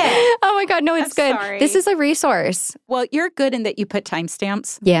 Dang it. Oh my God, no, it's good. Sorry. This is a resource. Well, you're good in that you put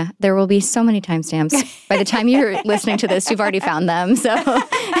timestamps. Yeah, there will be so many timestamps. By the time you're listening to this, you've already found them. So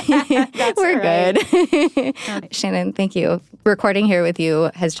we're good. Right. Shannon, thank you. Recording here with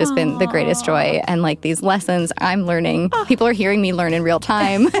you has just been the greatest joy. And these lessons I'm learning, people are hearing me learn in real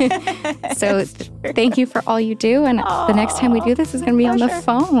time. So thank you for all you do. And the next time we do this is going to be on the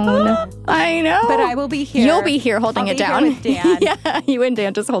phone. I know. But I will be here. You'll be here holding it down. Here with Dan. Yeah, you and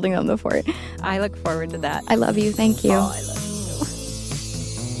Dan just holding on the fort. I look forward to that. I love you. Thank you. Oh, I love you.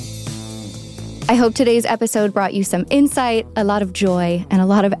 I hope today's episode brought you some insight, a lot of joy, and a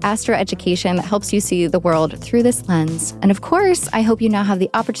lot of astro education that helps you see the world through this lens. And of course, I hope you now have the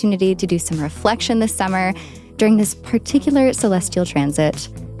opportunity to do some reflection this summer during this particular celestial transit.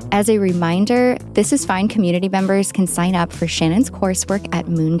 As a reminder, This Is Fine community members can sign up for Shannon's coursework at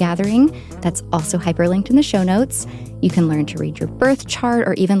Moon Gathering. That's also hyperlinked in the show notes. You can learn to read your birth chart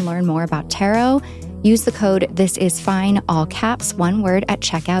or even learn more about tarot. Use the code ThisIsFine, all caps, one word, at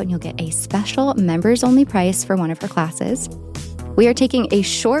checkout, and you'll get a special members-only price for one of her classes. We are taking a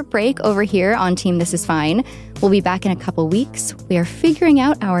short break over here on Team This Is Fine. We'll be back in a couple weeks. We are figuring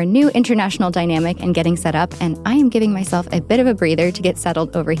out our new international dynamic and getting set up, and I am giving myself a bit of a breather to get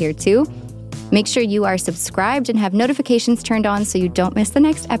settled over here too. Make sure you are subscribed and have notifications turned on so you don't miss the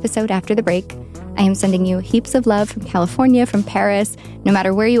next episode after the break. I am sending you heaps of love from California, from Paris. No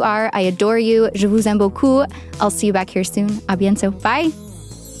matter where you are, I adore you. Je vous aime beaucoup. I'll see you back here soon. A bientôt. Bye.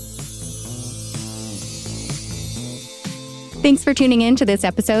 Thanks for tuning in to this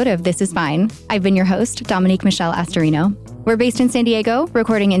episode of This Is Fine. I've been your host, Dominique Michelle Astorino. We're based in San Diego,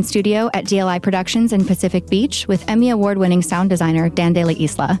 recording in studio at DLI Productions in Pacific Beach with Emmy Award-winning sound designer Dan De La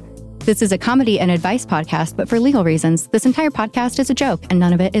Isla. This is a comedy and advice podcast, but for legal reasons, this entire podcast is a joke and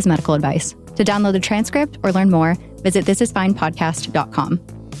none of it is medical advice. To download the transcript or learn more, visit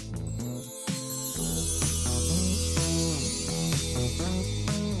thisisfinepodcast.com.